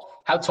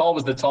 How tall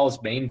was the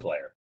tallest Maine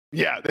player?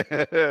 Yeah,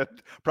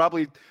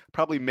 probably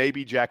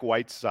maybe Jack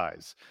White's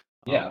size.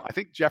 Yeah, I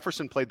think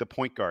Jefferson played the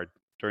point guard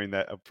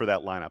for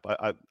that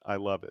lineup. I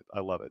love it.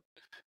 It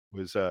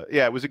was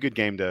it was a good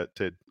game to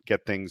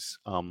get things.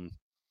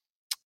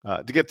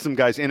 To get some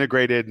guys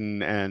integrated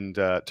and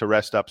to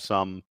rest up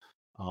some.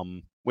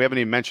 We haven't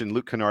even mentioned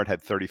Luke Kennard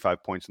had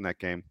 35 points in that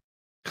game.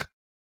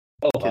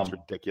 Kid's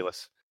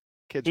ridiculous.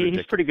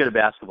 He's pretty good at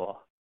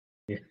basketball.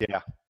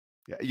 Yeah.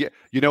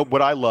 You know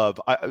what I love?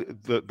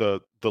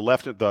 The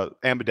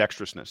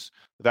ambidextrousness,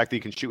 the fact that he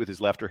can shoot with his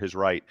left or his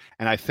right.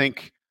 And I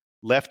think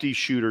lefty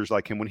shooters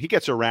like him, when he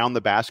gets around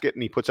the basket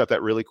and he puts out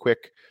that really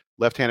quick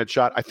left-handed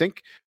shot, I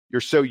think you're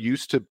so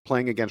used to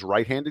playing against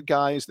right-handed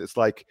guys, it's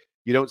like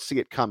you don't see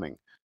it coming.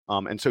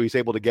 And so he's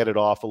able to get it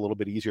off a little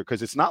bit easier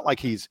because it's not like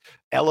he's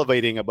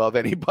elevating above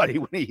anybody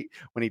when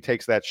he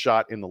takes that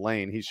shot in the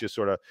lane. He's just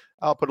sort of,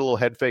 I'll put a little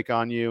head fake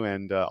on you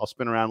and I'll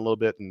spin around a little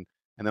bit and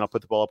then I'll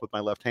put the ball up with my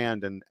left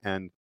hand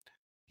and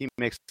he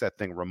makes that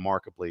thing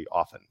remarkably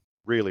often.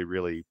 Really,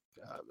 really,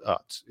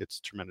 it's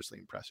tremendously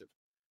impressive.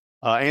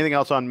 Anything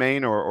else on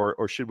Maine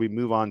or should we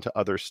move on to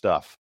other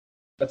stuff?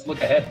 Let's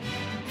look ahead.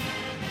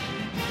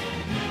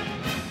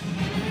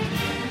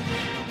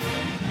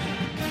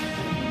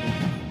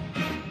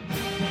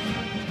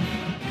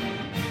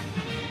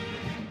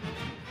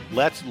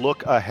 Let's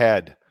look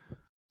ahead.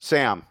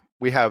 Sam,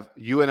 we have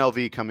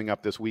UNLV coming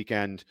up this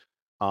weekend.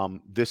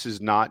 This is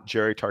not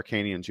Jerry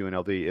Tarkanian's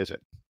UNLV, is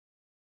it?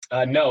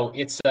 No,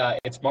 it's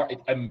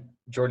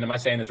Jordan, am I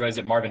saying this right? Is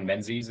it Marvin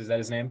Menzies? Is that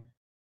his name?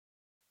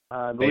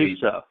 I believe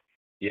so.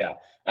 Yeah.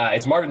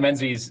 It's Marvin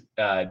Menzies'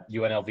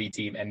 UNLV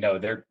team. And no,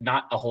 they're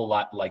not a whole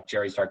lot like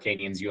Jerry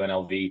Tarkanian's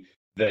UNLV.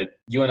 The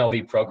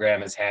UNLV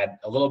program has had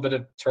a little bit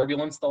of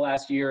turbulence the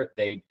last year.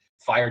 They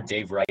fired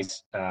Dave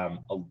Rice a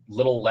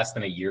little less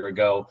than a year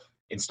ago,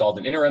 installed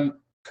an interim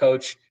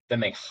coach.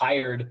 Then they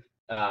hired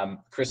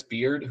Chris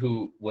Beard,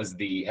 who was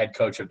the head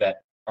coach of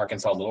that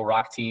Arkansas Little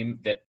Rock team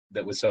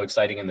that was so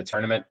exciting in the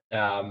tournament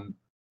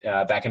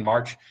back in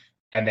March.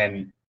 And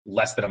then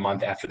less than a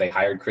month after they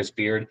hired Chris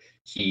Beard,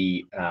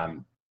 he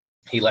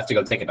left to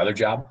go take another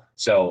job.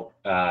 So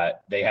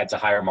they had to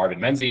hire Marvin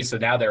Menzies. So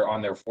now they're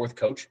on their fourth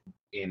coach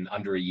in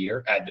under a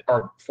year,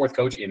 or fourth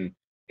coach in,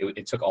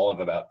 it took all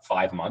of about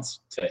 5 months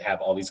to have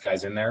all these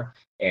guys in there.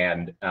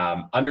 And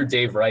under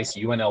Dave Rice,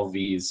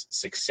 UNLV's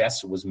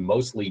success was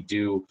mostly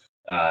due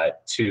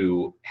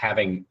to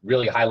having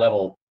really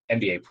high-level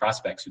NBA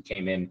prospects who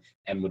came in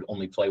and would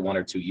only play 1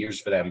 or 2 years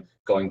for them.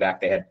 Going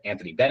back, they had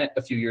Anthony Bennett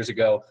a few years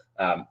ago.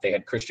 They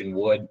had Christian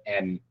Wood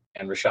and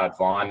Rashad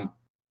Vaughn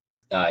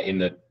in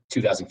the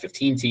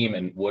 2015 team,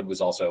 and Wood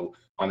was also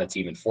on the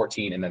team in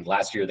 14. And then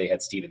last year they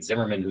had Steven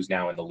Zimmerman, who's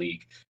now in the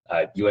league.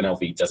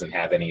 UNLV doesn't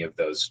have any of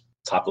those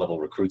top-level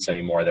recruits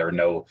anymore. There are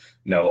no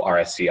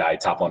RSCI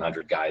top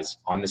 100 guys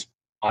on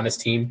this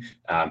team,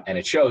 and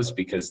it shows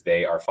because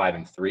they are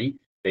 5-3.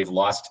 They've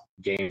lost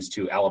games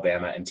to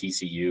Alabama and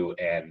TCU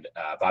and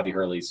Bobby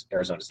Hurley's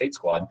Arizona State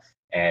squad,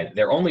 and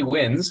their only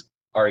wins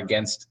are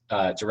against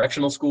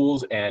directional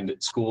schools and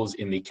schools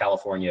in the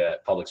California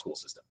public school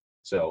system.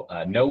 So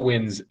no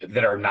wins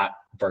that are not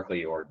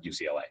Berkeley or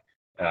UCLA.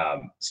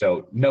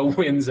 So no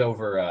wins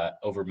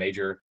over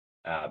major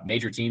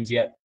teams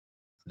yet.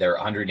 They're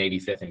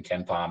 185th in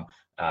KenPom,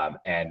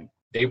 and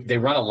they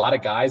run a lot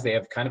of guys. They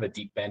have kind of a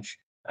deep bench.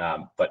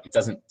 But it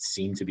doesn't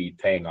seem to be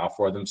paying off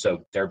for them.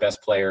 So their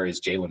best player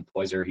is Jalen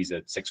Poyser. He's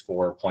a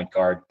 6'4" point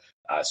guard,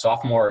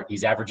 sophomore.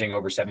 He's averaging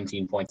over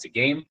 17 points a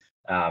game,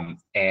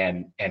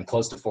 and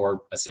close to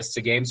 4 assists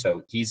a game.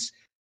 So he's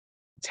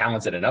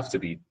talented enough to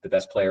be the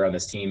best player on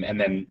this team. And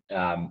then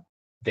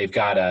they've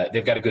got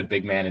a good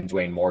big man in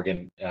Dwayne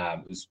Morgan,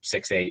 who's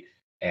 6'8",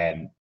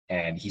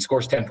 and he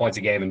scores 10 points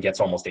a game and gets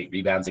almost 8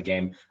 rebounds a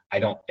game. I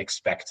don't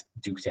expect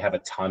Duke to have a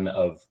ton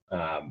of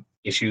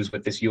issues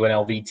with this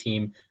UNLV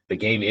team. The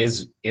game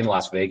is in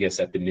Las Vegas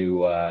at the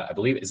new, I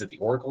believe, is it the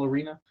Oracle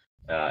Arena?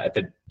 At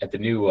the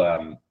new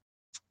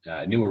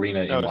arena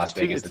in Las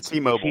Vegas. It's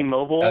T-Mobile.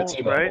 T-Mobile,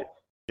 right?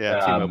 Yeah,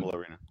 T-Mobile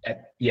Arena.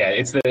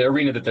 It's the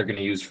arena that they're going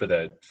to use for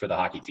the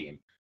hockey team.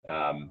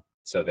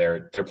 So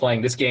they're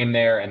playing this game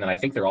there, and then I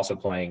think they're also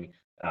playing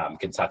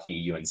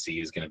Kentucky. UNC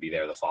is going to be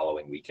there the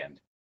following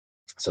weekend.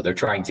 So they're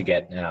trying to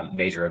get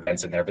major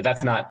events in there, but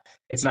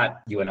it's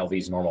not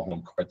UNLV's normal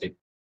home court. They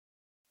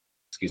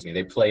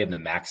play in the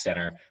Mack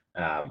Center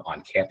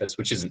on campus,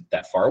 which isn't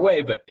that far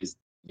away, but is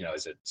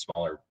a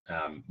smaller,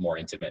 more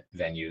intimate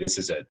venue. This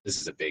is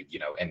a big,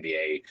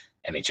 NBA,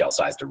 NHL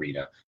sized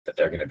arena that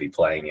they're going to be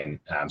playing in.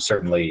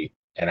 Certainly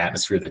an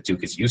atmosphere that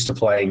Duke is used to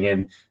playing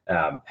in,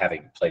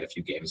 having played a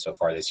few games so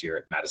far this year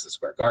at Madison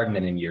Square Garden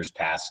and in years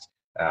past.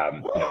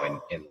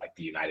 In like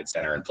the United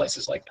Center and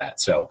places like that.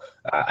 So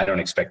I don't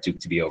expect Duke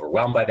to be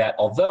overwhelmed by that.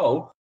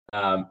 Although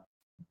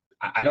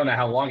I don't know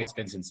how long it's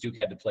been since Duke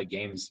had to play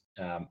games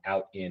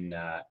out in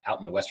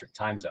the Western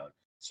time zone.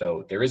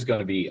 So there is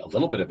going to be a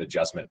little bit of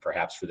adjustment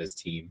perhaps for this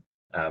team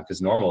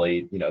because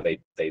normally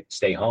they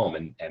stay home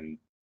and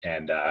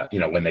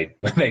when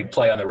they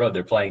play on the road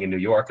they're playing in New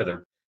York or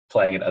they're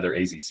playing at other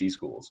ACC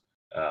schools.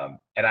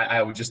 And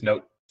I would just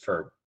note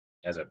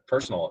as a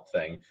personal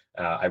thing,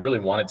 I really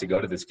wanted to go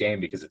to this game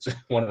because it's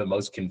one of the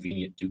most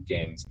convenient Duke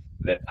games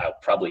that I'll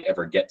probably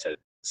ever get to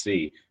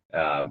see,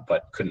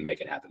 but couldn't make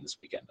it happen this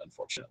weekend,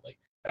 unfortunately.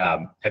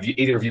 Have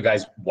either of you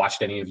guys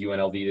watched any of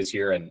UNLV this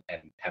year and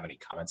have any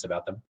comments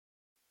about them?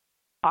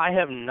 I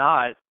have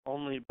not,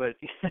 but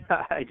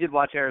I did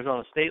watch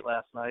Arizona State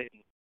last night.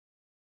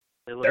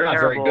 They looked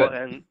terrible, not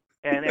very good.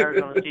 and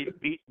Arizona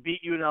State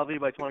beat UNLV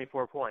by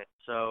 24 points.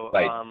 So,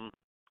 right.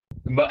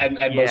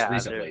 And most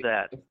recently. There's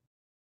that.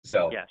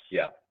 So, yes.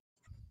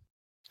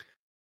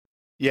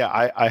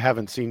 Yeah, I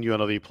haven't seen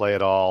UNLV play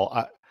at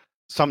all.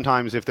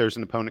 Sometimes if there's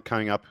an opponent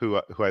coming up who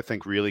I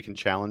think really can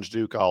challenge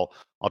Duke, I'll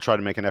try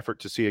to make an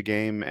effort to see a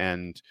game.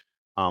 And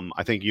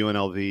I think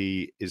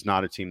UNLV is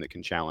not a team that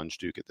can challenge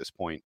Duke at this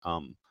point.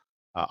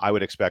 I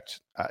would expect,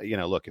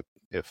 look,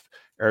 if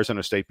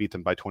Arizona State beat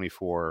them by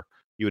 24,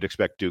 you would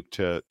expect Duke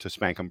to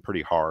spank them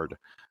pretty hard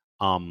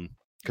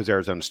because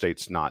Arizona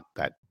State's not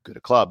that good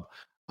a club.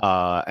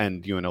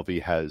 And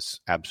UNLV has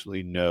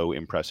absolutely no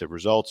impressive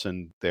results,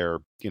 and they're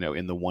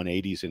in the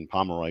 180s in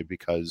Pomeroy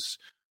because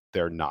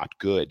they're not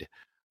good.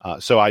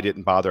 So I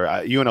didn't bother.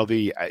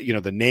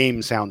 UNLV, the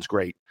name sounds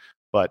great,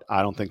 but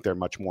I don't think they're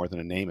much more than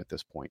a name at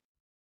this point.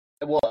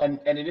 Well, and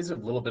it is a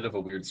little bit of a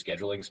weird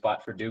scheduling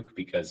spot for Duke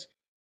because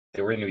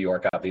They were in New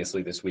York,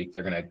 obviously, this week.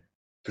 They're going to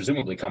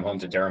presumably come home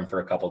to Durham for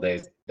a couple of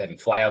days, then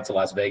fly out to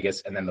Las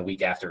Vegas, and then the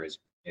week after is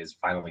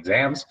final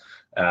exams.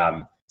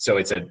 So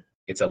it's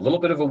a little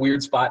bit of a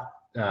weird spot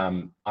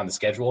on the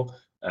schedule.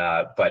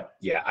 But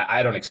yeah,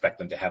 I don't expect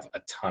them to have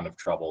a ton of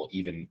trouble,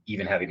 even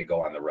having to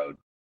go on the road.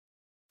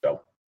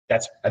 So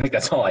I think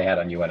that's all I had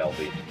on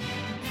UNLV.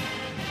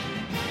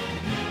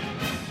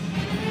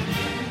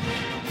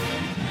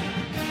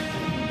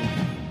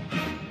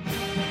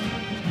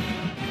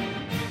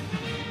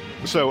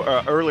 So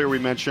earlier we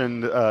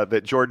mentioned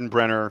that Jordan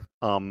Brenner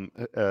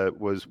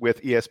was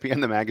with ESPN,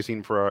 the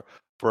magazine, for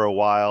a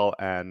while,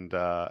 and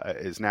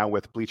is now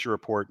with Bleacher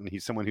Report, and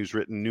he's someone who's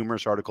written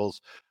numerous articles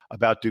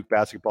about Duke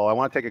basketball. I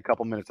want to take a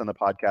couple minutes on the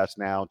podcast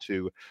now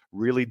to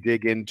really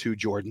dig into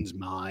Jordan's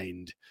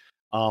mind.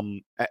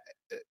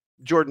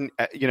 Jordan,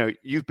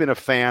 you've been a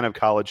fan of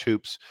college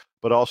hoops,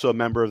 but also a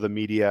member of the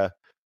media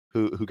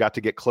who got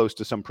to get close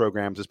to some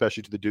programs,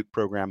 especially to the Duke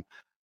program.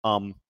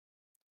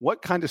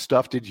 What kind of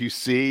stuff did you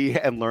see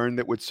and learn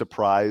that would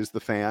surprise the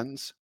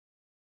fans?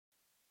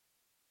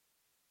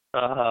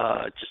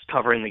 Just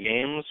covering the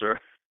games, or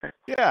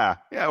yeah,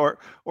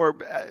 or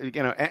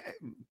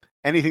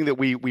anything that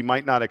we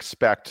might not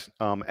expect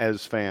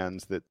as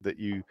fans that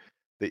you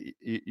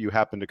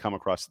happen to come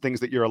across, things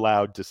that you're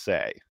allowed to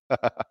say.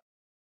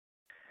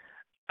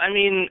 I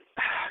mean,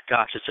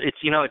 gosh,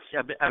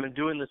 I've been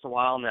doing this a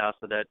while now,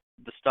 so that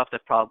the stuff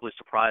that probably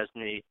surprised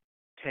me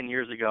 10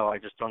 years ago, I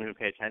just don't even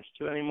pay attention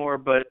to anymore.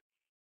 But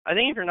I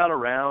think if you're not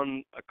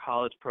around a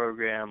college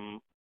program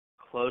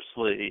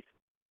closely,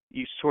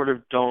 you sort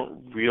of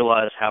don't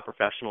realize how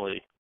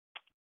professionally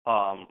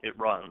it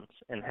runs,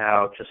 and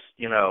how just,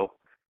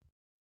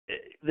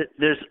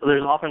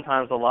 there's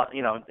oftentimes a lot,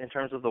 in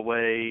terms of the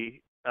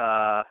way,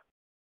 the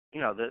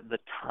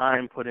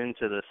time put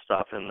into this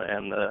stuff,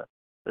 and the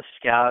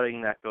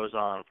scouting that goes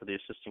on for the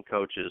assistant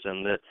coaches,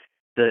 and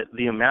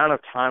the amount of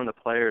time the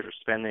players are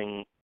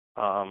spending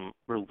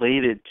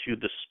related to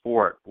the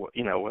sport,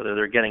 whether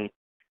they're getting,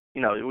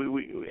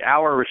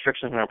 our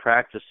restrictions in our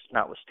practice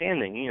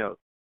notwithstanding, the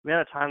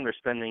amount of time they're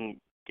spending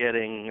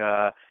getting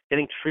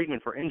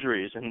treatment for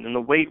injuries, and in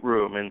the weight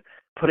room, and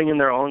putting in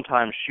their own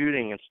time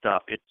shooting and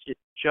stuff. It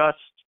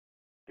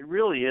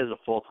really is a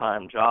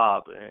full-time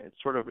job. And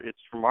it's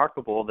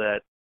remarkable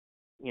that,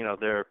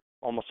 they're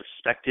almost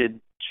expected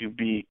to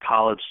be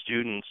college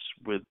students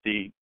with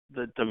the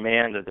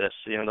demand of this.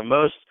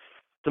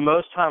 The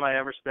most time I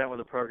ever spent with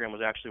a program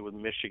was actually with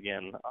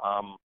Michigan.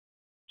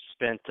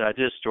 I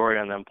did a story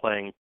on them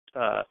playing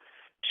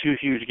 2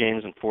 huge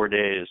games in 4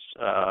 days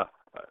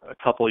a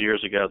couple of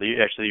years ago. The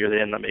year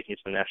they ended up making it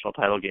to the national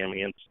title game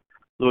against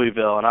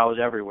Louisville, and I was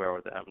everywhere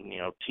with them.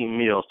 Team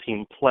meals,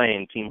 team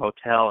plane, team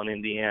hotel in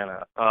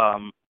Indiana,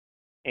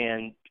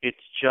 and it's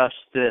just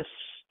this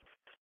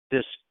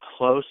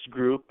close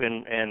group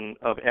and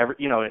of every,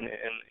 and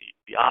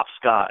the ops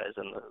guys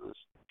and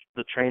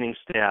the training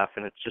staff,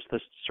 and it's just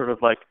this sort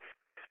of like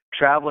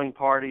traveling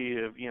party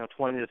of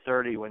 20 to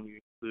 30 when you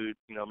include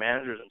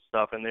managers and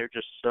stuff, and they're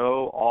just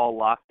so all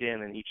locked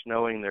in, and each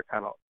knowing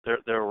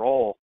their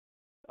role.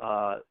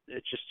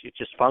 It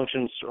just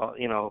functions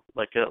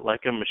like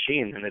a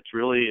machine, and it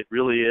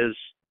really is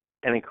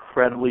an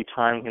incredibly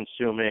time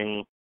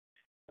consuming,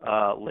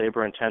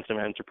 labor intensive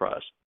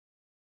enterprise.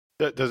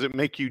 Does it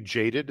make you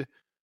jaded?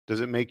 Does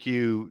it make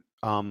you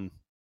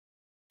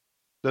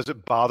does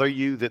it bother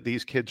you that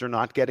these kids are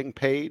not getting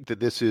paid, that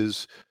this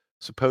is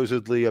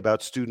supposedly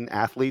about student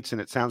athletes, and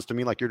it sounds to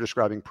me like you're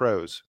describing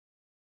pros?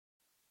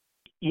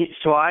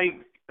 So I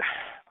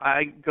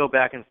go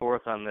back and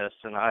forth on this,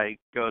 and I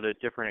go to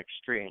different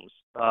extremes.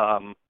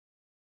 I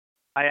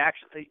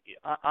actually,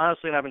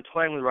 honestly, and I've been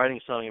toying with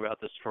writing something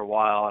about this for a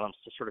while, and I'm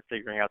still sort of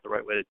figuring out the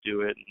right way to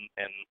do it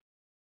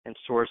and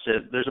source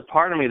it. There's a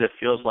part of me that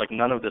feels like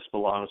none of this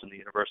belongs in the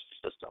university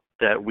system,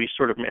 that we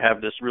sort of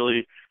have this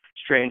really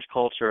strange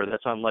culture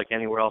that's unlike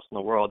anywhere else in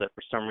the world, that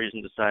for some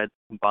reason decides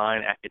to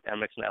combine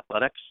academics and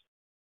athletics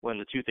when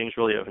the two things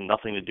really have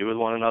nothing to do with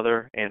one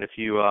another. And if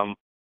you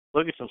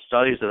look at some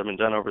studies that have been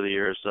done over the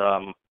years,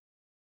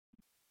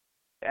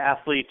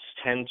 athletes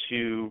tend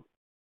to,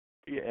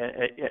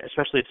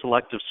 especially at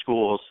selective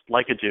schools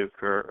like a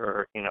Duke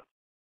or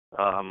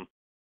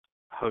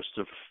host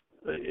of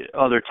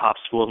other top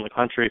schools in the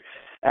country,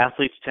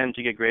 athletes tend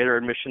to get greater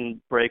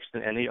admission breaks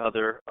than any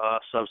other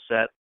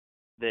subset.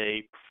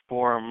 They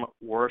perform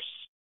worse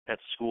at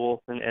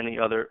school than any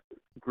other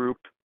group.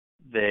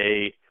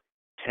 They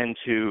tend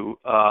to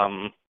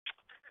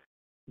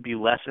be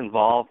less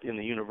involved in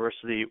the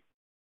university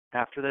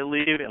after they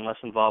leave, and less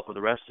involved with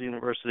the rest of the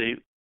university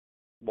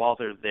while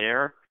they're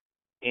there.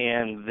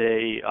 And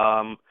there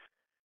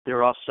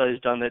are also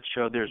studies done that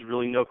show there's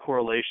really no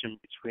correlation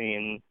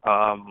between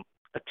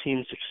a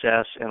team's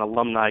success and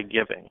alumni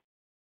giving.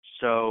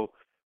 So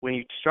when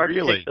you start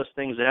to take those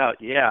things out,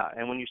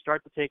 and when you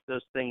start to take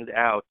those things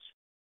out,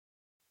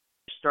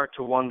 you start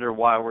to wonder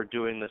why we're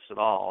doing this at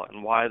all,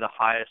 and why the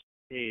highest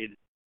paid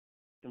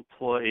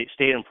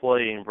state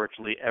employee in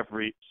virtually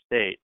every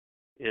state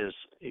is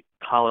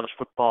college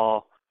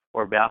football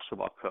or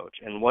basketball coach,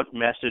 and what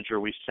message are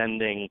we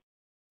sending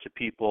to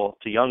people,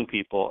 to young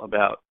people,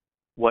 about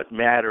what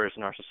matters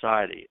in our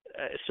society?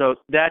 So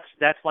that's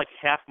like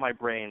half my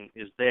brain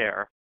is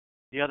there.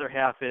 The other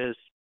half is,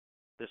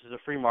 this is a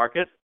free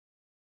market.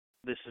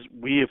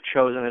 We have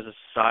chosen as a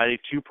society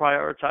to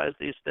prioritize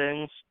these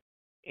things,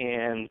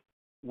 and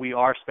we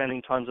are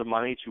spending tons of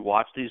money to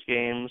watch these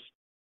games,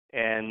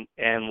 and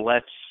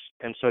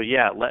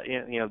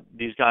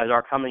these guys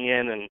are coming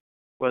in, and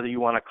whether you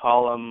want to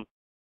call them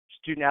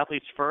student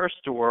athletes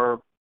first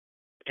or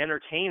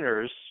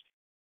entertainers,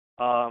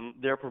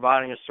 they're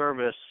providing a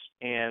service,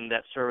 and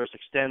that service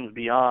extends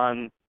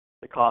beyond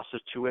the cost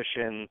of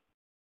tuition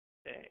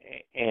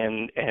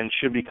and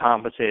should be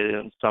compensated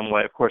in some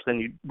way. Of course, then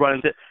you run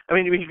into,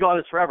 we could go on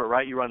this forever,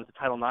 right? You run into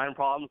Title IX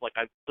problems. Like,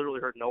 I've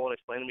literally heard no one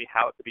explain to me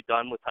how it could be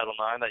done with Title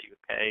IX, that you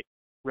would pay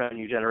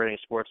revenue generating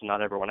sports and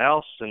not everyone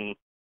else. And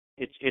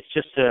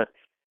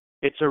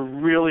it's a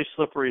really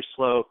slippery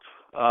slope.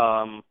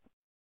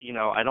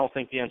 I don't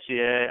think the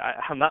NCAA,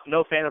 I'm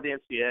no fan of the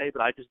NCAA,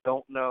 but I just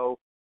don't know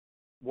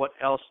what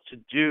else to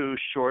do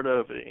short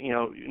of,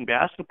 in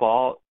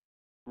basketball,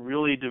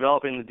 really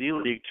developing the D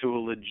League to a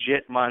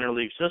legit minor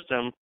league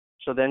system,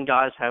 so then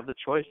guys have the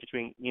choice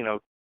between,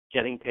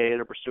 getting paid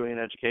or pursuing an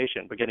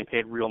education, but getting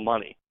paid real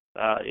money.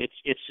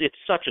 It's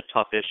such a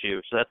tough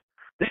issue. So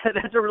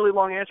that's a really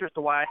long answer as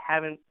to why I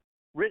haven't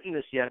written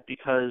this yet,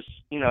 because,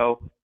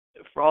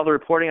 for all the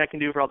reporting I can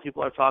do, for all the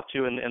people I've talked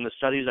to, and the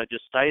studies I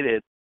just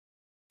cited,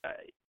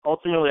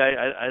 ultimately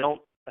I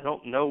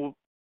don't know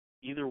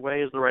either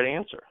way is the right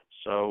answer.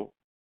 So,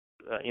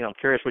 I'm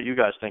curious what you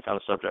guys think on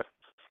the subject.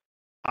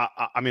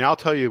 I'll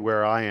tell you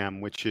where I am,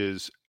 which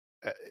is,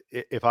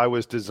 if I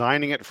was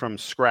designing it from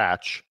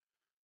scratch,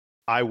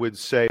 I would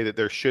say that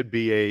there should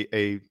be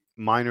a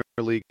minor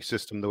league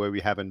system the way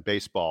we have in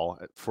baseball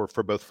for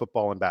both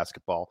football and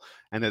basketball,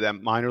 and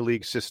that minor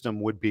league system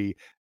would be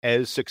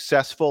as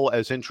successful,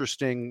 as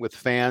interesting with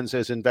fans,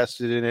 as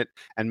invested in it,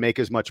 and make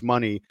as much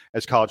money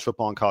as college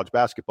football and college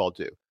basketball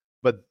do.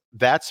 But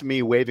that's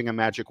me waving a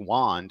magic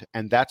wand,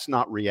 and that's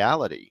not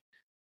reality.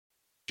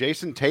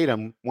 Jayson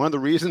Tatum, one of the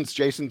reasons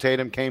Jayson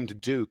Tatum came to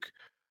Duke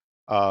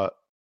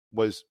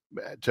was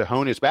to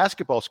hone his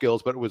basketball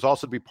skills, but it was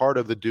also to be part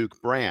of the Duke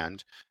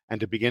brand and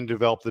to begin to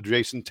develop the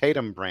Jayson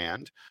Tatum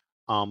brand.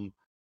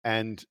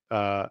 And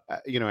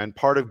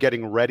part of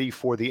getting ready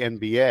for the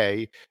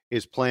NBA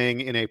is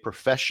playing in a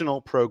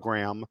professional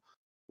program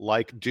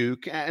like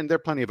Duke, and there are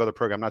plenty of other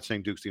programs. I'm not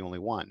saying Duke's the only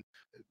one.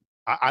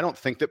 I don't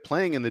think that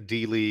playing in the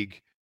D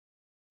League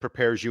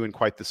prepares you in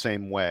quite the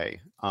same way.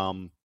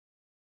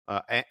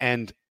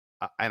 And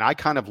I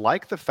kind of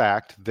like the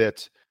fact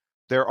that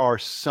there are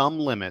some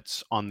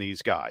limits on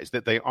these guys,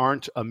 that they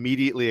aren't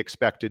immediately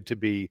expected to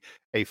be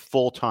a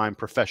full-time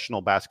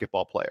professional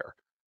basketball player.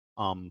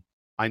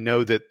 I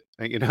know that,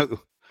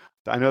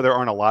 I know there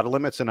aren't a lot of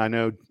limits, and I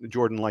know,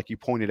 Jordan, like you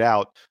pointed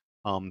out,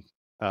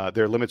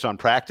 there are limits on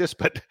practice,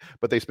 but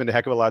they spend a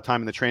heck of a lot of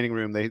time in the training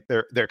room.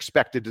 They're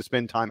expected to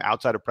spend time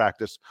outside of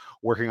practice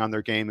working on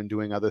their game and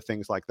doing other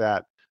things like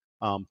that.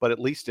 But at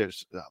least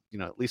there's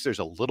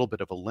a little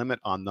bit of a limit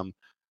on them.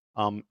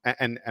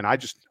 And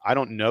I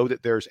don't know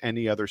that there's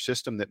any other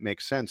system that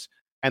makes sense.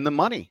 And the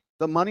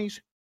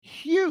money's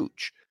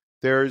huge.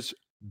 There's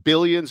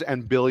billions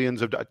and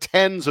billions of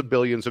tens of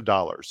billions of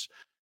dollars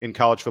in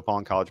college football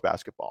and college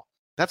basketball.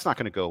 That's not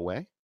going to go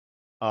away.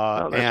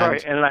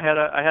 Sorry, and I had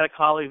a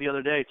colleague the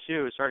other day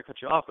too. Sorry to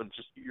cut you off, but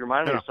just you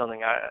reminded me of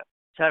something. I was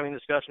having a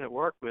discussion at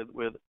work with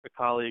a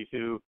colleague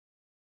who,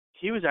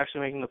 he was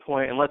actually making the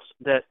point, and let's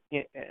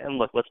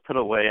put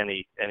away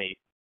any.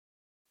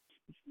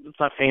 Let's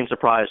not feign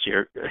surprise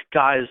here,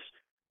 guys,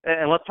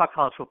 and let's talk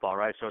college football,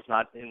 right? So it's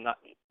not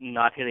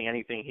hitting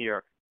anything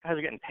here. Guys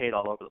are getting paid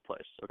all over the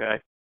place.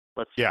 Okay,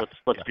 let's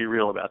be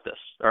real about this.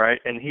 All right,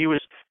 and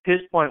his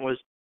point was,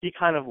 he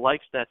kind of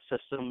likes that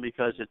system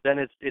because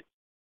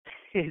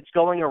it's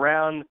going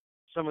around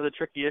some of the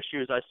tricky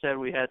issues I said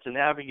we had to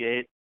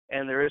navigate,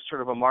 and there is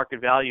sort of a market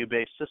value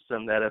based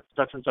system that if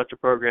such and such a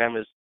program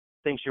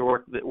thinks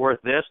you're worth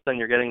this, then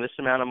you're getting this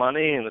amount of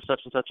money, and if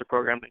such and such a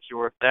program thinks you're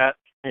worth that,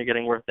 and you're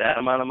getting worth that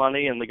amount of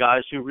money, and the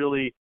guys who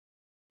really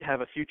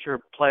have a future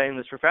playing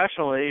this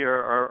professionally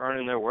are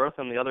earning their worth,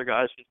 and the other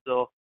guys can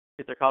still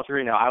get their college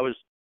degree. Now, I was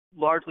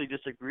largely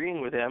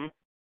disagreeing with him,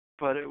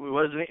 but it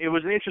was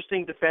an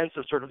interesting defense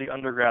of sort of the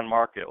underground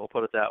market, we'll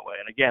put it that way.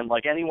 And again,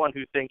 like anyone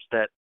who thinks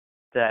that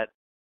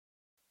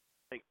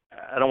like,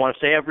 I don't want to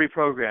say every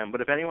program,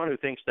 but if anyone who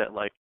thinks that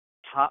like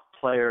top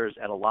players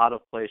at a lot of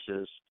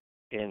places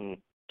in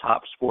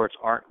top sports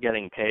aren't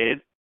getting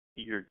paid,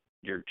 you're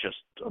just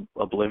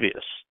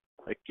oblivious.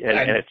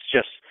 And it's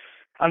just,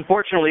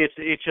 unfortunately,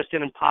 it's just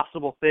an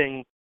impossible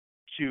thing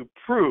to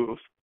prove,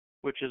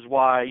 which is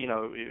why,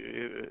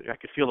 I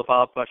could feel the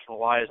follow-up question,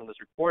 why isn't this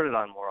reported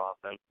on more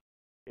often?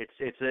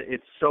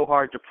 It's so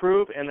hard to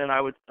prove. And then I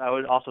would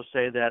also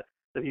say that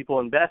the people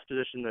in best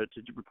position to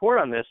report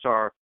on this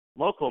are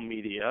local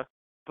media.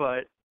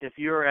 But if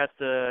you're at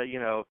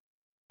the,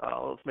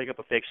 let's make up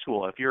a fake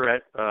school. If you're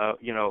at,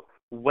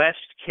 West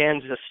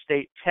Kansas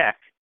State Tech,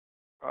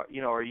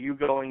 are you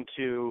going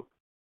to,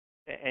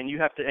 and you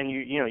have to, and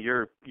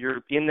you're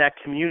in that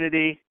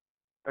community.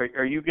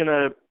 Are you going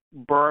to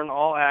burn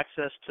all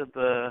access to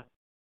the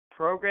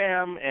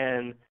program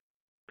and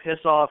piss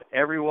off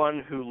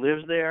everyone who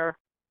lives there?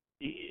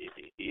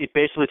 It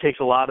basically takes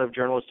a lot of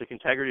journalistic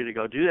integrity to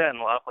go do that, and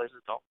a lot of places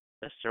don't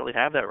necessarily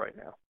have that right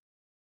now.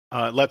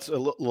 Let's a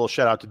little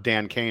shout out to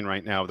Dan Kane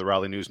right now of the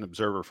Raleigh News and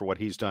Observer for what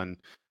he's done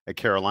at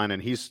Carolina,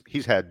 and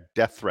he's had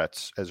death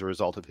threats as a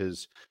result of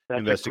his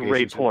investigations. That's a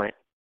great point.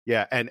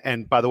 Yeah,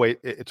 and by the way,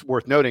 it's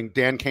worth noting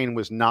Dan Kane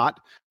was not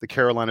the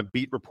Carolina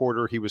beat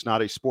reporter. He was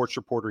not a sports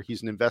reporter.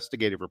 He's an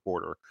investigative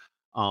reporter.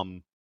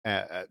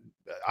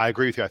 I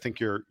agree with you. I think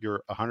you're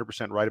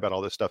 100% right about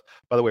all this stuff.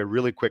 By the way,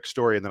 really quick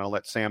story, and then I'll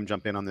let Sam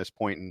jump in on this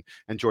point,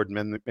 and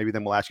Jordan, maybe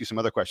then we'll ask you some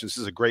other questions.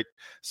 This is a great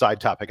side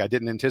topic. I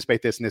didn't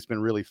anticipate this, and it's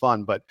been really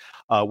fun. But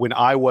when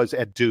I was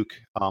at Duke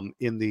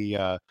in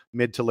the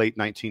mid to late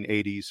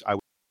 1980s, I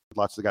was with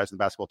lots of the guys in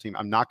the basketball team.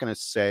 I'm not going to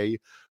say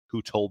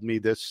who told me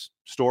this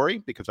story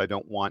because I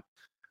don't want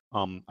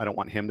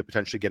him to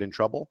potentially get in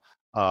trouble.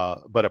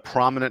 But a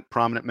prominent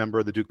member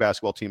of the Duke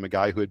basketball team, a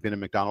guy who had been a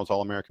McDonald's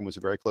All-American, was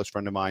a very close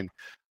friend of mine,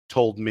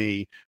 told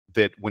me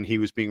that when he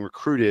was being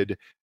recruited,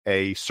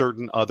 a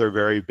certain other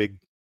very big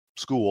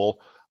school,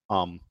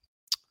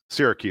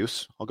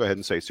 Syracuse, I'll go ahead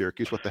and say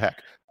Syracuse, what the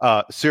heck?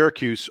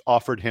 Syracuse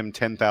offered him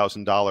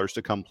 $10,000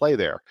 to come play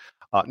there.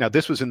 Now,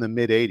 this was in the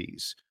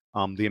mid-'80s.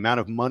 The amount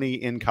of money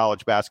in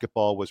college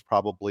basketball was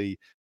probably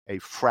a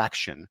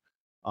fraction,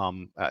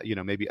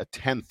 maybe a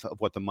tenth of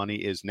what the money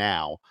is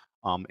now.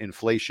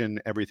 Inflation,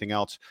 everything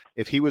else.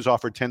 If he was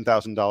offered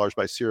 $10,000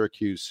 by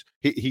Syracuse,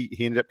 he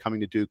ended up coming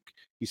to Duke.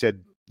 He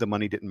said the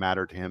money didn't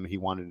matter to him. He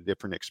wanted a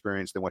different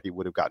experience than what he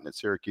would have gotten at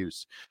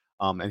Syracuse.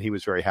 And he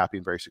was very happy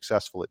and very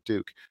successful at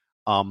Duke.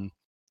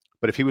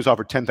 But if he was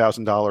offered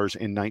 $10,000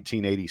 in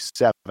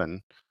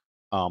 1987,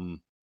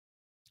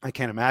 I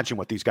can't imagine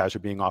what these guys are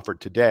being offered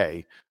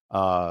today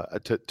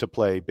to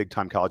play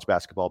big-time college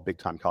basketball,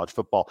 big-time college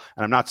football.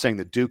 And I'm not saying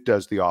that Duke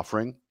does the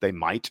offering. They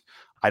might.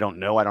 I don't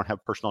know. I don't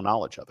have personal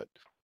knowledge of it.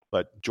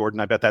 But Jordan,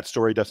 I bet that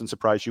story doesn't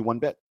surprise you one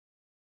bit.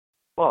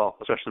 Well,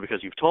 especially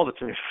because you've told it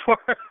to me before.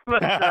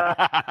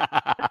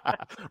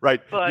 Right.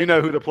 But, you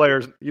know who the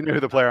player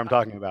I'm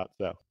talking about.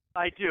 So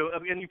I do. I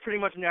mean, you pretty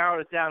much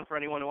narrowed it down for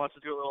anyone who wants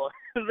to do a little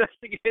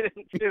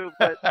investigating too.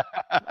 But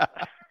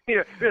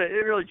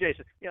really,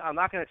 Jason, I'm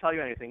not going to tell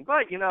you anything.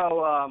 But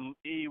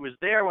he was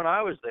there when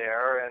I was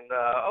there, and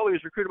he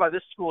was recruited by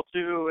this school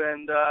too,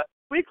 and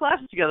we had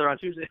classes together on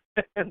Tuesday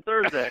and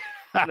Thursday.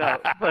 No,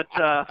 but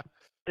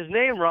his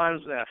name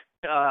rhymes. Anyway,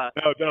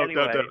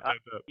 don't.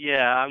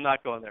 Yeah, I'm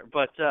not going there.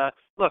 But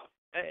look,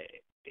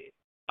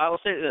 I will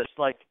say this: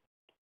 like,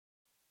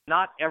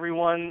 not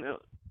everyone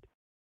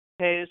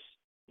pays.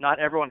 Not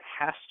everyone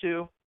has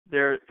to.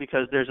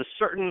 Because there's a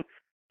certain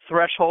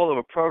threshold of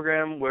a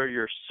program where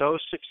you're so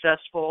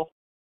successful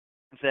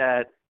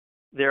that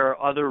there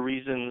are other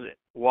reasons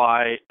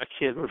why a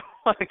kid would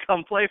want to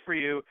come play for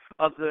you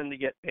other than to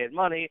get paid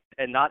money.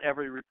 And not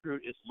every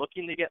recruit is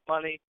looking to get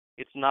money.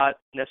 It's not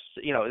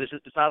necessarily,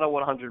 it's not a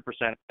 100%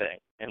 thing.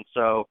 And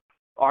so,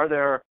 are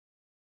there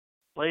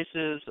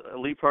places,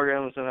 elite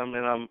programs, and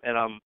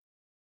I'm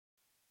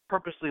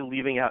purposely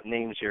leaving out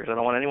names here because I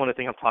don't want anyone to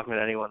think I'm talking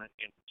about anyone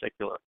in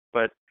particular.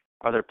 But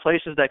are there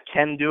places that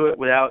can do it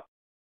without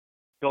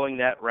going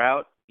that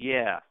route?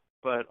 Yeah.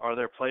 But are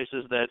there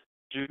places that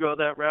do go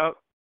that route?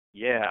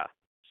 Yeah.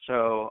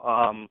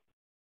 So,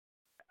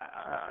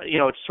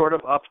 it's sort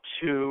of up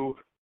to,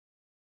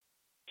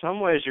 in some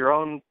ways, your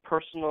own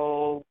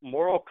personal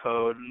moral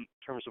code in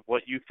terms of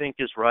what you think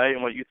is right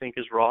and what you think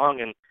is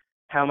wrong, and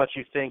how much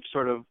you think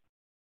sort of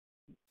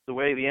the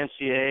way the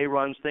NCAA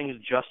runs things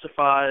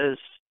justifies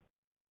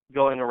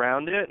going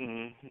around it,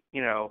 and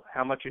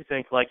how much you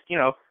think, I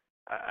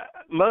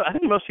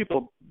think most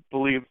people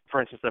believe, for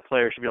instance, that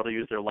players should be able to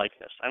use their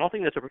likeness. I don't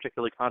think that's a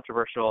particularly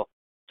controversial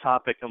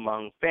topic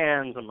among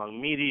fans,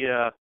 among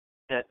media,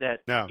 that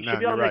you should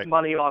be able to make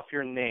money off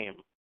your name.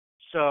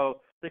 So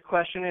the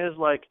question is,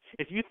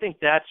 if you think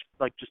that's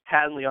just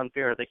patently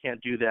unfair, they can't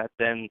do that,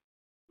 then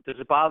does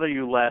it bother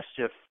you less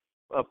if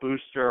a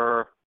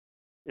booster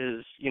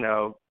is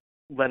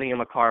lending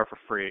him a car for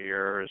free,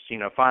 or is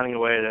finding a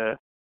way to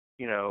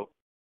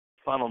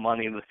funnel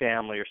money into the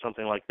family or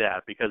something like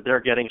that, because they're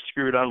getting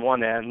screwed on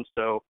one end,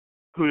 so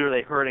who are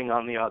they hurting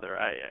on the other?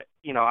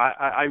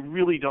 I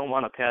really don't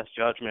want to pass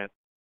judgment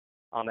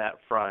on that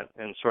front,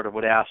 and sort of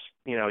would ask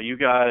you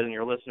guys and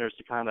your listeners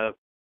to kind of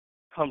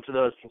come to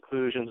those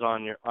conclusions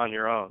on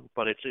your own.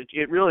 But it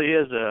really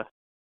is a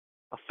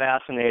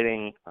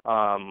fascinating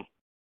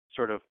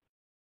sort of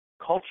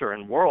culture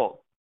and world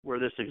where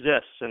this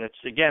exists, and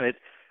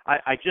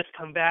I just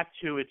come back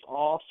to it's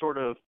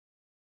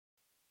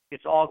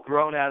all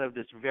grown out of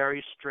this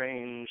very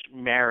strange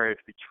marriage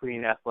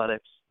between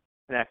athletics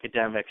and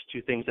academics,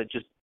 two things that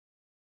just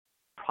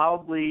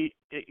probably,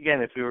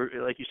 again, if we were,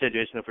 like you said,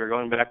 Jason, if we were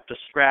going back to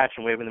scratch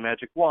and waving the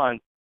magic wand,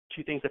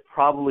 two things that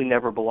probably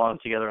never belonged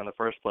together in the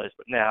first place,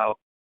 but now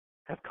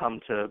have come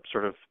to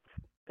sort of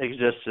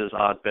exist as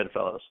odd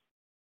bedfellows.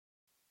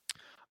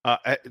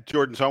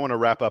 Jordan, so I want to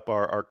wrap up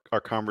our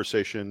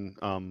conversation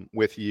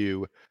with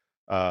you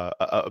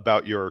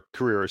about your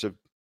career as a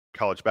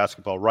college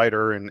basketball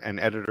writer and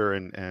editor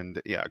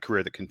and yeah, a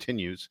career that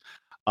continues.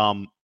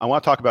 I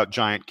want to talk about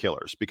Giant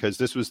Killers because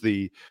this was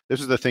the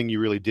thing you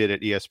really did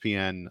at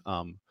ESPN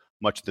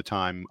much of the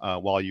time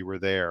while you were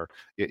there.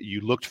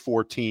 You looked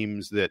for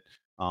teams that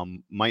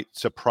might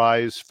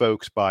surprise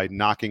folks by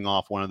knocking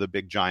off one of the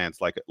big giants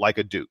like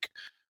a Duke.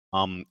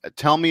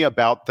 Tell me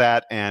about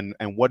that and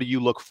what do you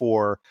look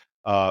for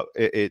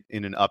in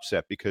an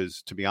upset?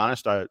 Because to be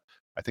honest, I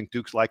think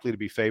Duke's likely to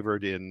be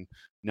favored in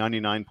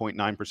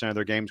 99.9% of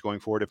their games going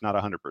forward, if not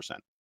 100%.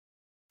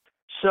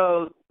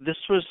 So this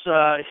was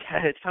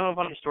it's kind of a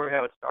funny story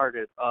how it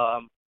started. I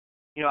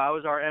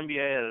was our NBA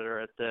editor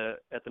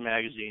at the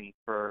magazine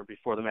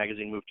before the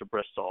magazine moved to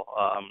Bristol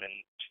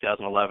in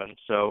 2011.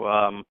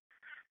 So,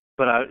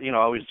 but I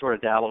always sort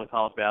of dabbled in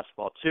college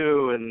basketball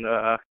too. And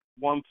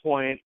one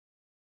point,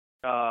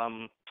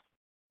 one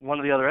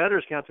of the other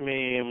editors came up to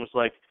me and was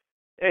like,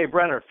 "Hey,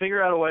 Brenner,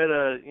 figure out a way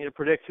to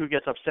predict who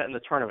gets upset in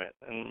the tournament."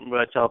 And what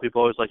I tell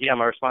people is like, "Yeah."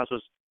 My response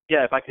was,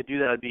 "Yeah, if I could do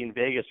that, I'd be in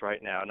Vegas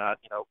right now, not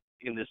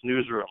in this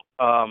newsroom."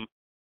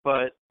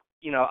 But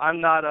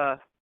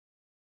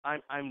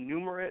I'm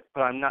numerate,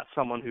 but I'm not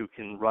someone who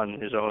can run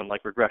his own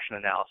regression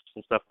analysis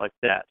and stuff like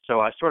that.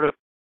 So I sort of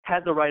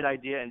had the right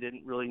idea and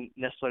didn't really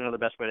necessarily know the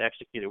best way to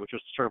execute it, which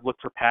was to sort of look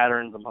for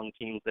patterns among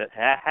teams that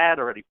had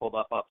already pulled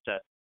up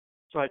upset.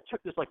 So I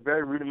took this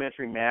very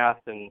rudimentary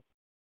math and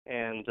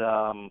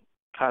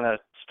kind of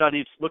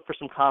looked for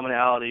some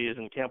commonalities,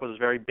 and came up with this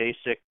very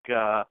basic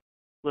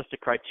list of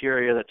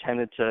criteria that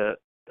tended to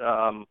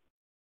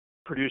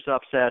produce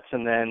upsets.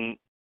 And then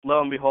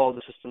lo and behold,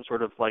 the system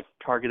sort of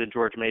targeted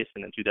George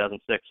Mason in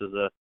 2006 as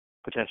a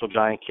potential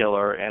giant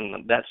killer,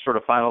 and that sort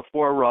of Final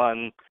Four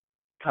run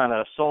kind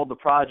of sold the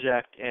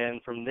project. And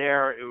from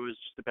there, it was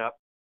just about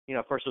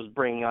first it was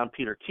bringing on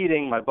Peter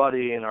Keating, my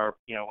buddy, and our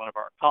one of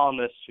our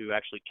columnists who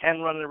actually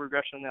can run a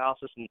regression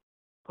analysis, and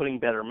putting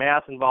better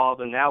math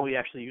involved. And now we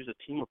actually use a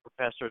team of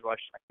professors. Well,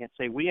 I can't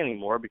say we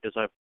anymore because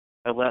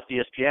I've left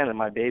ESPN and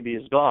my baby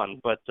is gone.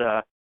 But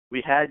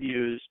we had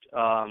used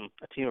a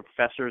team of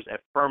professors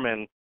at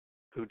Furman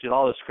who did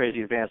all this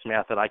crazy advanced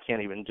math that I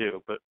can't even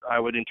do. But I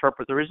would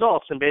interpret the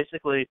results, and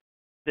basically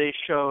they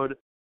showed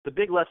the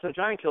big lesson of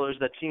giant killers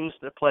that teams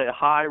that play a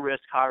high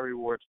risk, high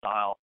reward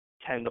style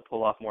tend to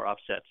pull off more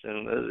upsets.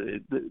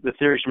 And the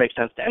theory should make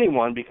sense to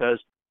anyone,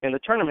 because in the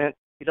tournament,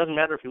 it doesn't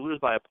matter if you lose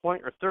by a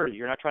point or 30.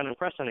 You're not trying to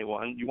impress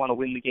anyone. You want to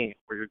win the game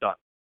or you're done.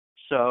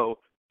 So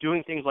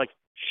doing things like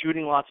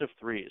shooting lots of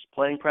threes,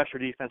 playing pressure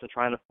defense and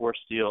trying to force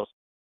steals,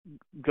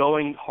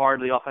 going hard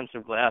to the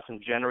offensive glass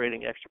and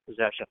generating extra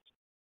possessions,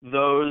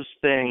 those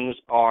things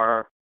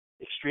are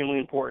extremely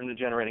important to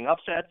generating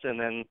upsets. And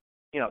then,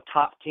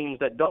 top teams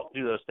that don't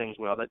do those things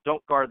well, that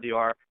don't guard the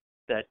arc,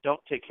 that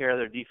don't take care of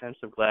their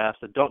defensive glass,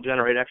 that don't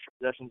generate extra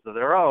possessions of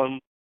their own,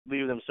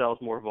 leave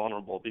themselves more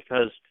vulnerable,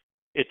 because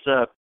it's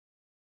a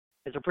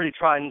pretty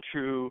tried and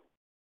true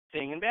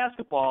thing in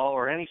basketball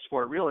or any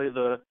sport really.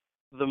 The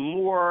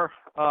more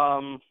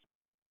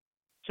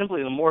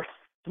simply the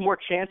more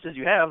chances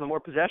you have, the more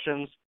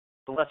possessions,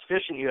 the less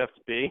efficient you have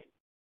to be.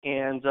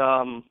 And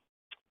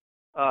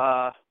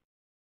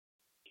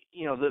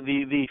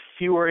the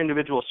fewer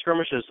individual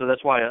skirmishes, so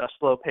that's why a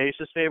slow pace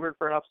is favored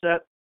for an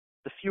upset.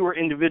 The fewer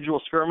individual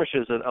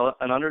skirmishes that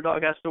an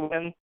underdog has to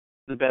win,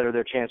 the better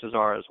their chances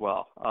are as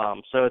well.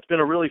 So it's been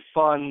a really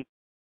fun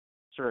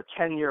sort of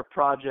 10-year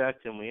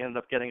project, and we ended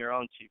up getting our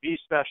own TV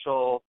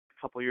special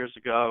a couple years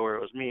ago where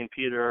it was me and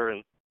Peter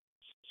and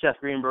Seth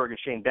Greenberg and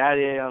Shane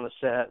Battier on the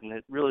set, and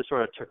it really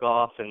sort of took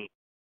off. And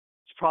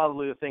it's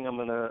probably the thing that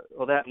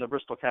and the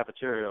Bristol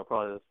cafeteria are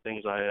probably the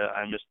things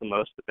I miss the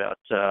most about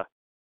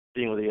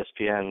being with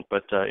ESPN,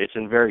 but it's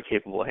in very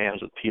capable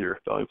hands with Peter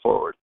going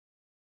forward.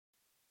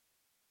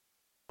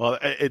 Well,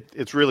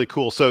 it's really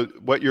cool. So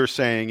what you're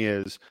saying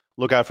is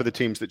look out for the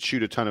teams that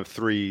shoot a ton of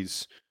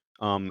threes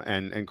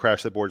and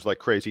crash the boards like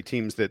crazy,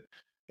 teams that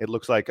it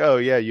looks like, oh,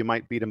 yeah, you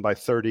might beat them by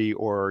 30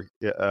 or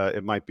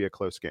it might be a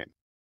close game.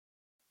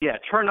 Yeah,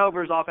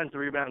 turnovers, offensive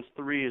rebounds,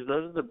 threes,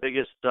 those are the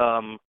biggest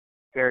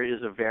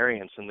areas of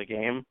variance in the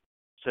game.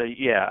 So,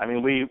 yeah, I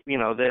mean,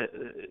 there'll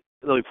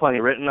be plenty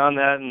written on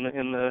that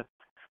in the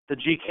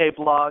GK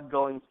blog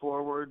going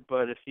forward.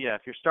 But if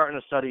you're starting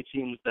to study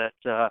teams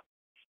that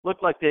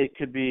look like they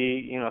could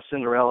be,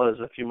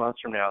 Cinderellas a few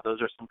months from now,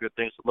 those are some good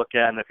things to look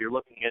at. And if you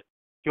want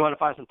to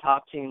find some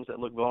top teams that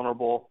look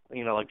vulnerable,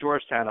 like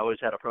Georgetown always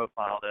had a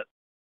profile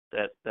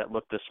that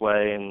looked this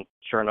way, and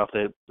sure enough,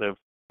 they've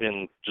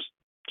been just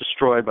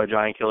destroyed by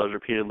giant killers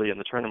repeatedly in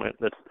the tournament.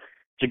 It's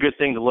a good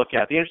thing to look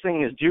at. The interesting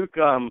thing is Duke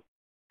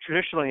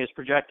traditionally is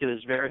projected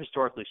as very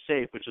historically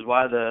safe, which is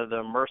why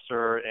the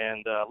Mercer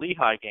and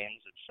Lehigh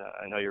games, which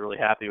I know you're really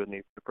happy with me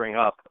to bring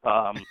up,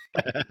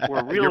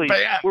 were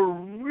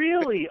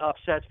really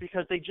upsets,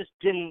 because they just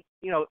didn't,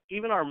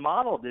 even our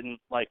model didn't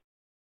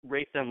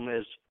rate them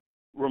as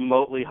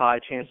remotely high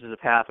chances of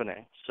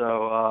happening.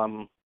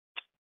 So,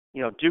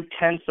 Duke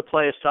tends to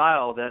play a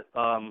style that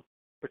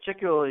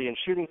particularly in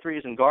shooting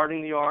threes and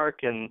guarding the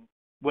arc and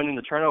winning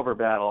the turnover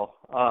battle,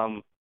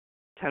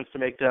 tends to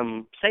make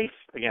them safe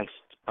against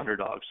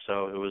underdogs.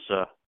 So it was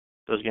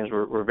those games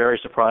were very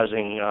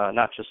surprising,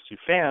 not just to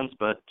fans,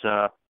 but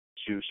to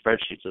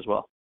spreadsheets as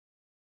well.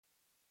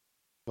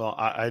 Well,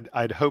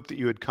 I'd hope that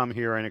you had come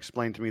here and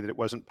explained to me that it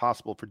wasn't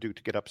possible for Duke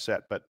to get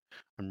upset, but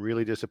I'm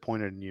really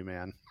disappointed in you,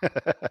 man.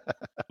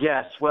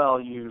 Yes, well,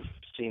 you've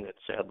seen it,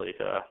 sadly,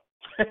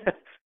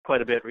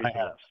 quite a bit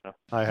recently.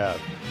 I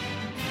have.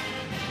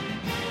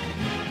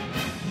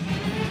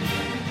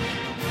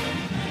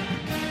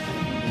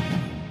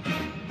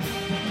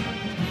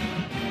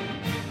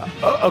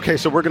 Okay,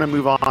 so we're going to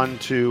move on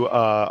to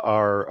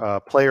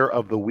our player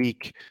of the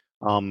week,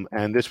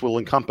 and this will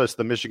encompass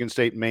the Michigan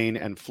State, Maine,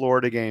 and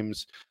Florida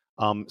games.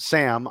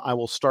 Sam, I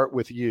will start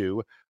with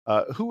you.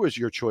 Who was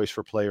your choice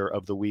for player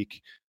of the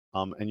week?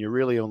 And you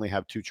really only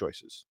have two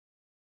choices.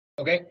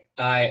 Okay,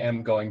 I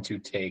am going to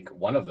take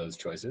one of those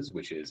choices,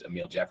 which is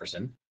Amile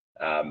Jefferson.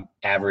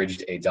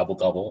 Averaged a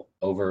double-double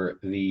over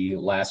the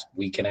last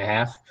week and a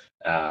half.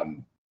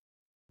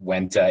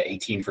 Went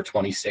 18 for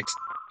 26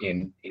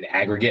 in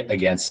aggregate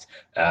against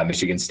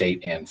Michigan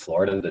State and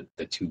Florida,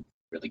 the two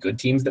really good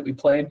teams that we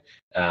played.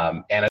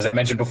 And as I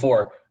mentioned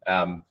before,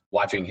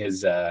 watching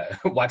his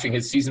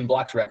season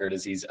blocks record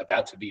as he's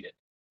about to beat it,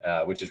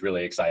 which is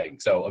really exciting.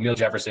 So Amile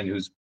Jefferson,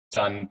 who's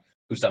done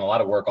a lot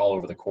of work all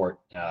over the court,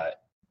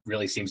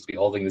 really seems to be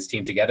holding this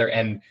team together,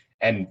 and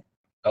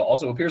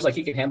also appears like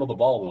he can handle the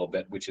ball a little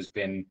bit, which has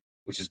been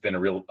a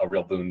real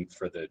boon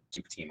for the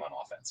Duke team on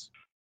offense.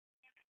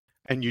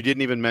 And you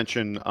didn't even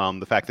mention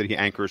the fact that he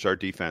anchors our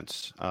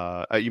defense.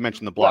 You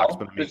mentioned the blocks,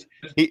 but I mean,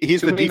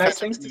 he's the defensive nice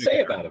things to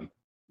say about him.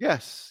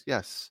 Yes.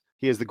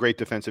 He is the great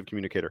defensive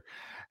communicator.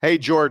 Hey,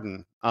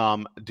 Jordan,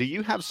 do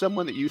you have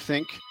someone that you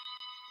think,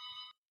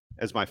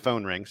 as my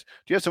phone rings,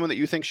 do you have someone that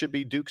you think should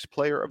be Duke's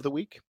player of the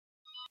week?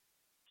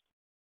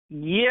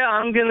 Yeah,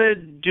 I'm going to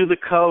do the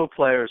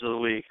co-players of the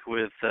week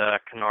with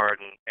Kennard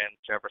and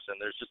Jefferson.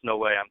 There's just no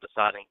way I'm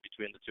deciding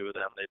between the two of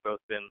them. They've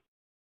both been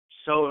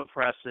so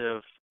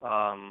impressive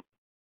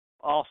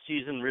all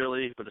season,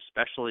 really, but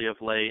especially of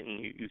late.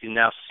 And you can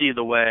now see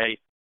the way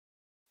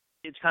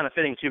it's kind of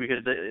fitting, too,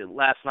 because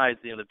last night,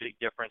 the big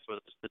difference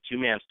was the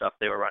two-man stuff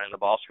they were running, the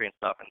ball screen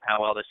stuff, and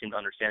how well they seem to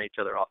understand each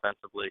other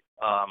offensively.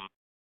 I'm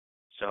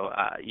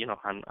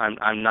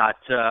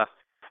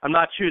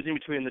not choosing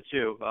between the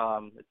two.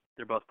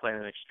 They're both playing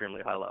at an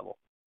extremely high level.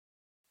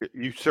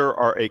 You, sir,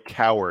 are a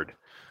coward.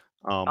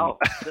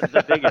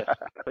 The biggest,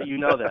 but you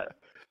know that.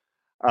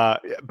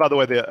 By the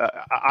way,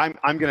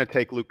 I'm going to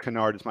take Luke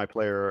Kennard as my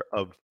player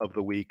of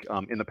the week.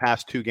 In the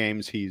past two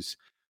games, he's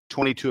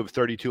 22 of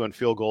 32 on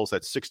field goals.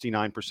 That's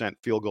 69%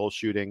 field goal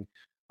shooting.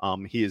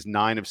 He is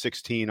 9 of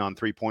 16 on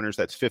three-pointers.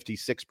 That's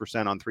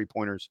 56% on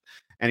three-pointers.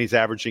 And he's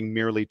averaging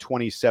merely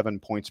 27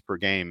 points per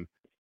game.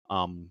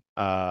 And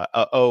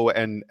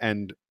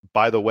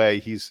by the way,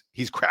 he's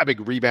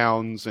grabbing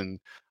rebounds and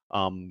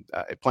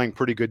playing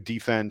pretty good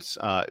defense,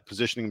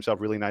 positioning himself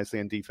really nicely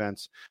in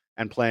defense,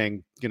 and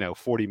playing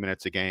 40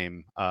 minutes a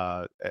game.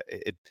 To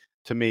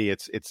me,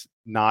 it's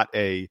not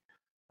a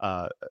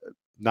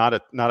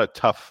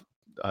tough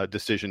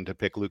decision to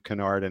pick Luke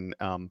Kennard. And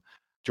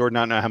Jordan,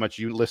 I don't know how much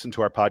you listen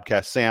to our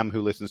podcast. Sam,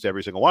 who listens to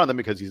every single one of them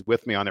because he's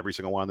with me on every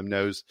single one of them,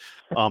 knows.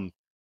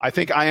 I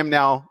think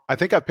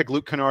I've picked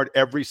Luke Kennard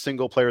every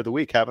single player of the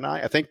week, haven't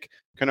I? I think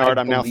Kennard,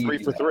 I'm now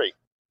 3 for 3.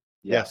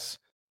 Yes.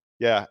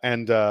 Yeah.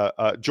 And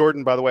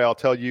Jordan, by the way, I'll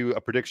tell you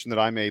a prediction that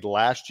I made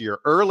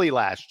early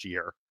last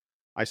year.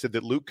 I said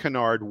that Luke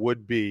Kennard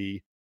would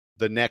be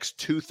the next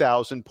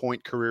 2,000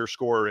 point career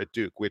scorer at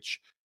Duke, which,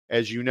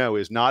 as you know,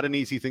 is not an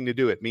easy thing to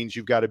do. It means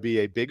you've got to be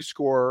a big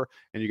scorer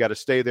and you got to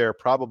stay there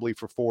probably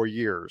for 4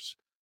 years.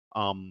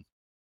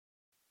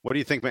 What do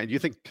you think, man? Do you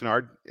think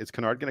is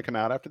Kennard going to come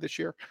out after this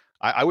year?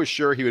 I was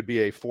sure he would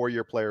be a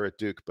 4-year player at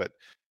Duke, but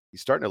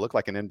he's starting to look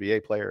like an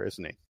NBA player,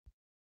 isn't he?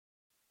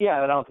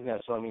 Yeah, I don't think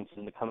that's what I mean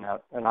him to come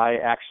out. And I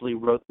actually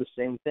wrote the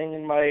same thing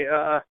in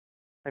my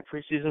my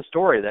preseason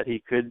story, that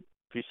he could,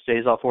 if he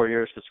stays all 4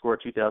 years, to score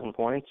 2,000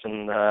 points.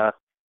 And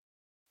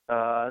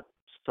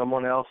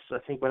someone else, I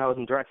think when I was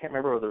in Durham, I can't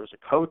remember whether it was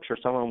a coach or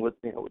someone with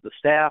with the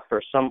staff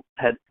or some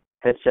had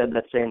said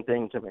that same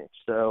thing to me.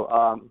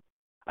 So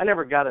I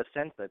never got a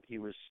sense that he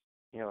was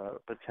a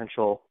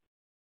potential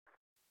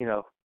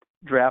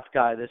draft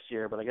guy this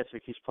year. But I guess if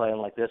he keeps playing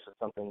like this, it's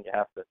something you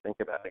have to think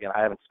about. Again,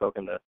 I haven't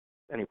spoken to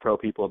any pro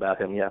people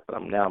about him yet, but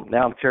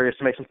I'm curious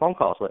to make some phone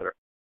calls later.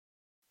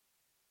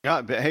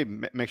 Yeah, but hey,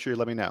 make sure you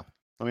let me know.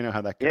 Let me know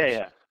how that goes.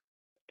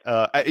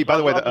 Yeah. By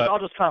the way, I'll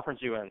just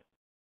conference you in.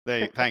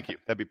 Thank you.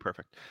 That'd be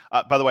perfect.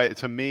 By the way,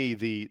 to me,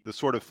 the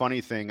sort of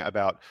funny thing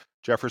about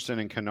Jefferson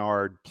and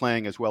Kennard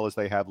playing as well as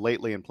they have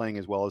lately and playing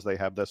as well as they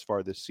have thus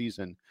far this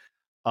season,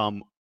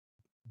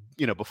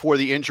 before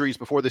the injuries,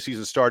 before the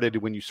season started,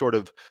 when you sort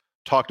of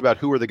talked about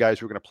who are the guys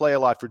who are going to play a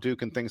lot for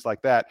Duke and things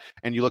like that,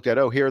 and you looked at,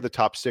 here are the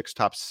top 6,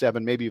 top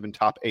 7, maybe even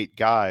top 8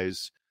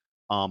 guys,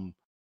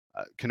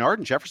 Kennard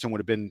and Jefferson would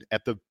have been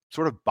at the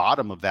sort of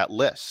bottom of that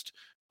list.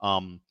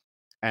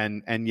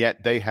 and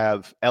yet they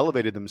have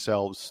elevated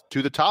themselves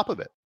to the top of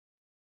it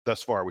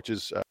thus far, which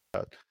is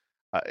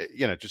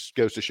just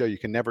goes to show you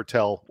can never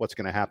tell what's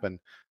going to happen.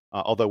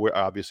 Although we're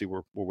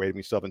waiting,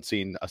 we still haven't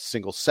seen a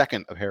single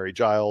second of Harry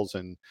Giles,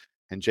 and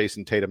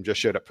Jason Tatum just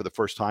showed up for the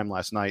first time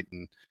last night,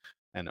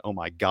 and oh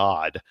my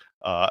God,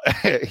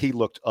 he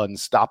looked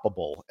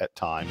unstoppable at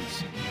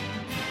times.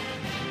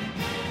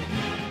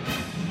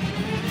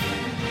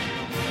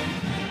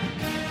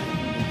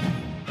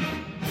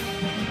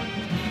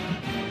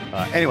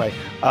 Anyway,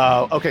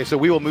 okay, so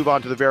we will move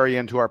on to the very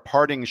end to our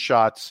parting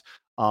shots.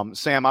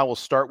 Sam, I will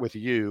start with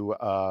you.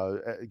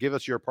 Give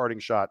us your parting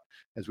shot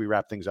as we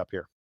wrap things up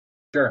here.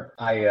 Sure.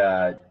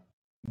 I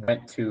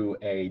went to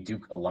a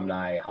Duke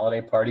alumni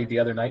holiday party the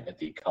other night at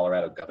the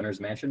Colorado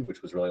Governor's Mansion,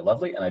 which was really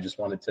lovely. And I just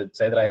wanted to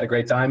say that I had a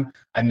great time.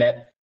 I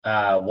met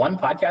one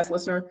podcast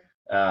listener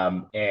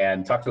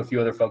and talked to a few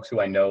other folks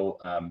who I know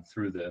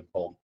through the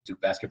whole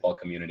Duke basketball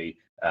community.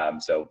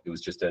 So it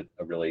was just a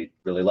really,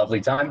 really lovely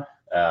time.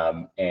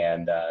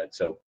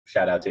 So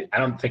shout out to, I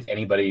don't think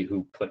anybody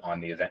who put on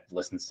the event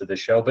listens to this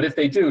show, but if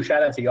they do,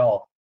 shout out to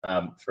y'all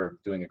for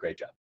doing a great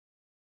job.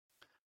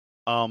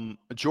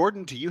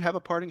 Jordan, do you have a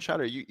parting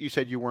shot, or you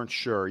said you weren't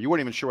sure? You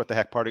weren't even sure what the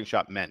heck parting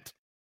shot meant.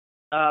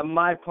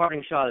 My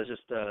parting shot is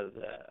just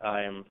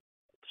I am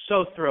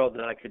so thrilled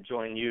that I could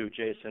join you,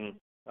 Jason,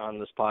 on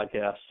this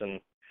podcast, and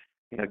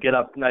get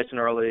up nice and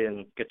early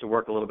and get to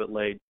work a little bit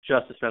late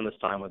just to spend this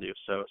time with you.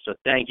 So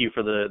thank you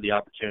for the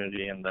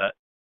opportunity, and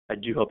I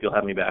do hope you'll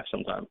have me back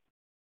sometime.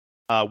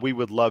 We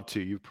would love to.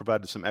 You've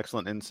provided some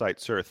excellent insight,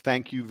 sir.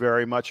 Thank you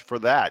very much for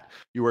that.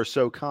 You are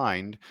so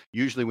kind.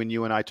 Usually when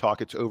you and I talk,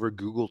 it's over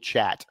Google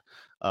Chat.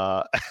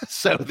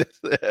 So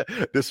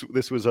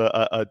this was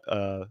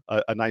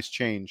a nice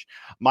change.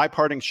 My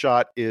parting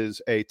shot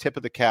is a tip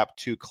of the cap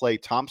to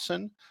Klay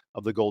Thompson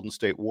of the Golden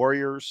State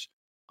Warriors.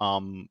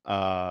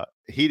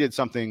 He did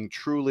something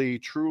truly,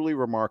 truly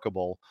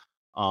remarkable.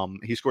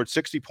 He scored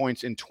 60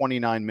 points in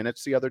 29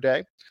 minutes the other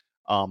day.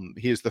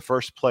 He is the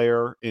first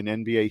player in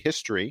NBA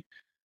history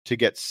to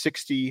get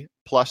 60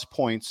 plus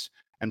points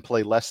and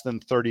play less than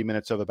 30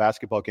 minutes of a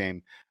basketball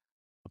game.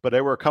 But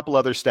there were a couple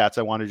other stats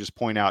I want to just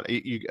point out.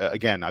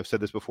 Again, I've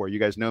said this before. You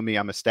guys know me.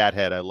 I'm a stat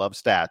head. I love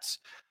stats.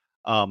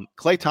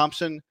 Klay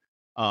Thompson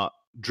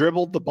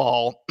dribbled the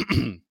ball.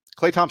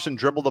 Klay Thompson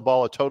dribbled the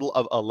ball a total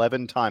of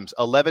 11 times,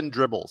 11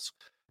 dribbles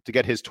to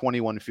get his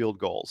 21 field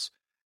goals.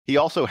 He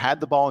also had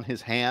the ball in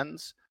his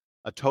hands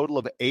a total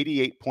of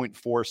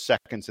 88.4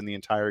 seconds in the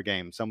entire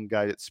game. Some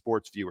guy at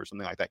SportsView or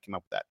something like that came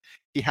up with that.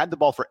 He had the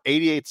ball for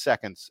 88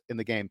 seconds in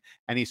the game,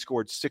 and he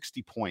scored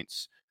 60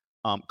 points.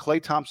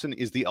 Klay Thompson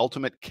is the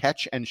ultimate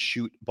catch and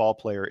shoot ball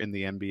player in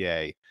the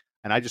NBA.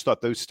 And I just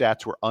thought those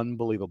stats were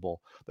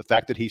unbelievable. The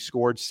fact that he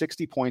scored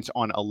 60 points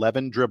on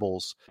 11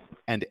 dribbles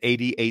and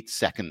 88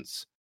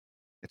 seconds.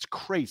 It's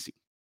crazy.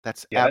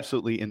 That's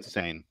absolutely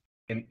insane.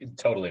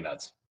 Totally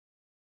nuts.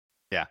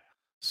 Yeah.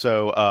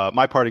 So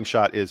my parting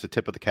shot is a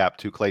tip of the cap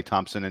to Klay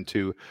Thompson and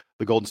to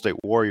the Golden State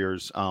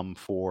Warriors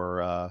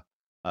for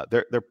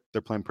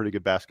they're playing pretty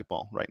good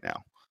basketball right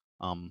now.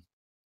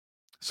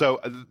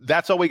 So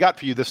that's all we got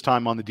for you this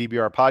time on the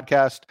DBR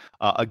podcast.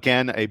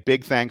 Again, a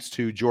big thanks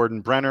to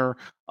Jordan Brenner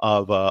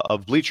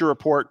of Bleacher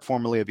Report,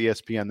 formerly of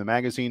ESPN The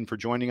Magazine, for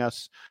joining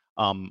us.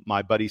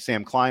 My buddy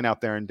Sam Klein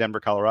out there in Denver,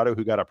 Colorado,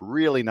 who got up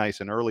really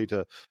nice and early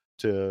to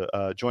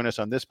join us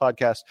on this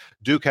podcast.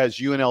 Duke has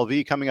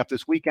UNLV coming up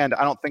this weekend.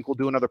 I don't think we'll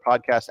do another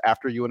podcast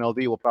after UNLV.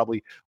 We'll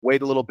probably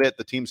wait a little bit.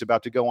 The team's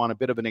about to go on a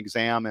bit of an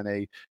exam and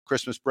a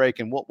Christmas break,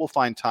 and we'll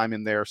find time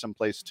in there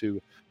someplace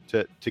to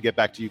get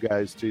back to you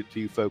guys, to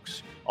you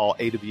folks, all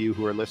 8 of you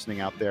who are listening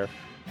out there,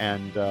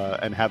 and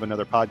have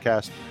another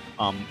podcast.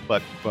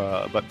 But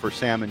for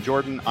Sam and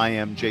Jordan, I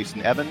am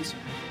Jason Evans.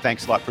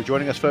 Thanks a lot for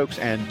joining us, folks.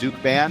 And Duke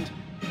Band,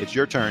 it's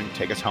your turn.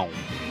 Take us home.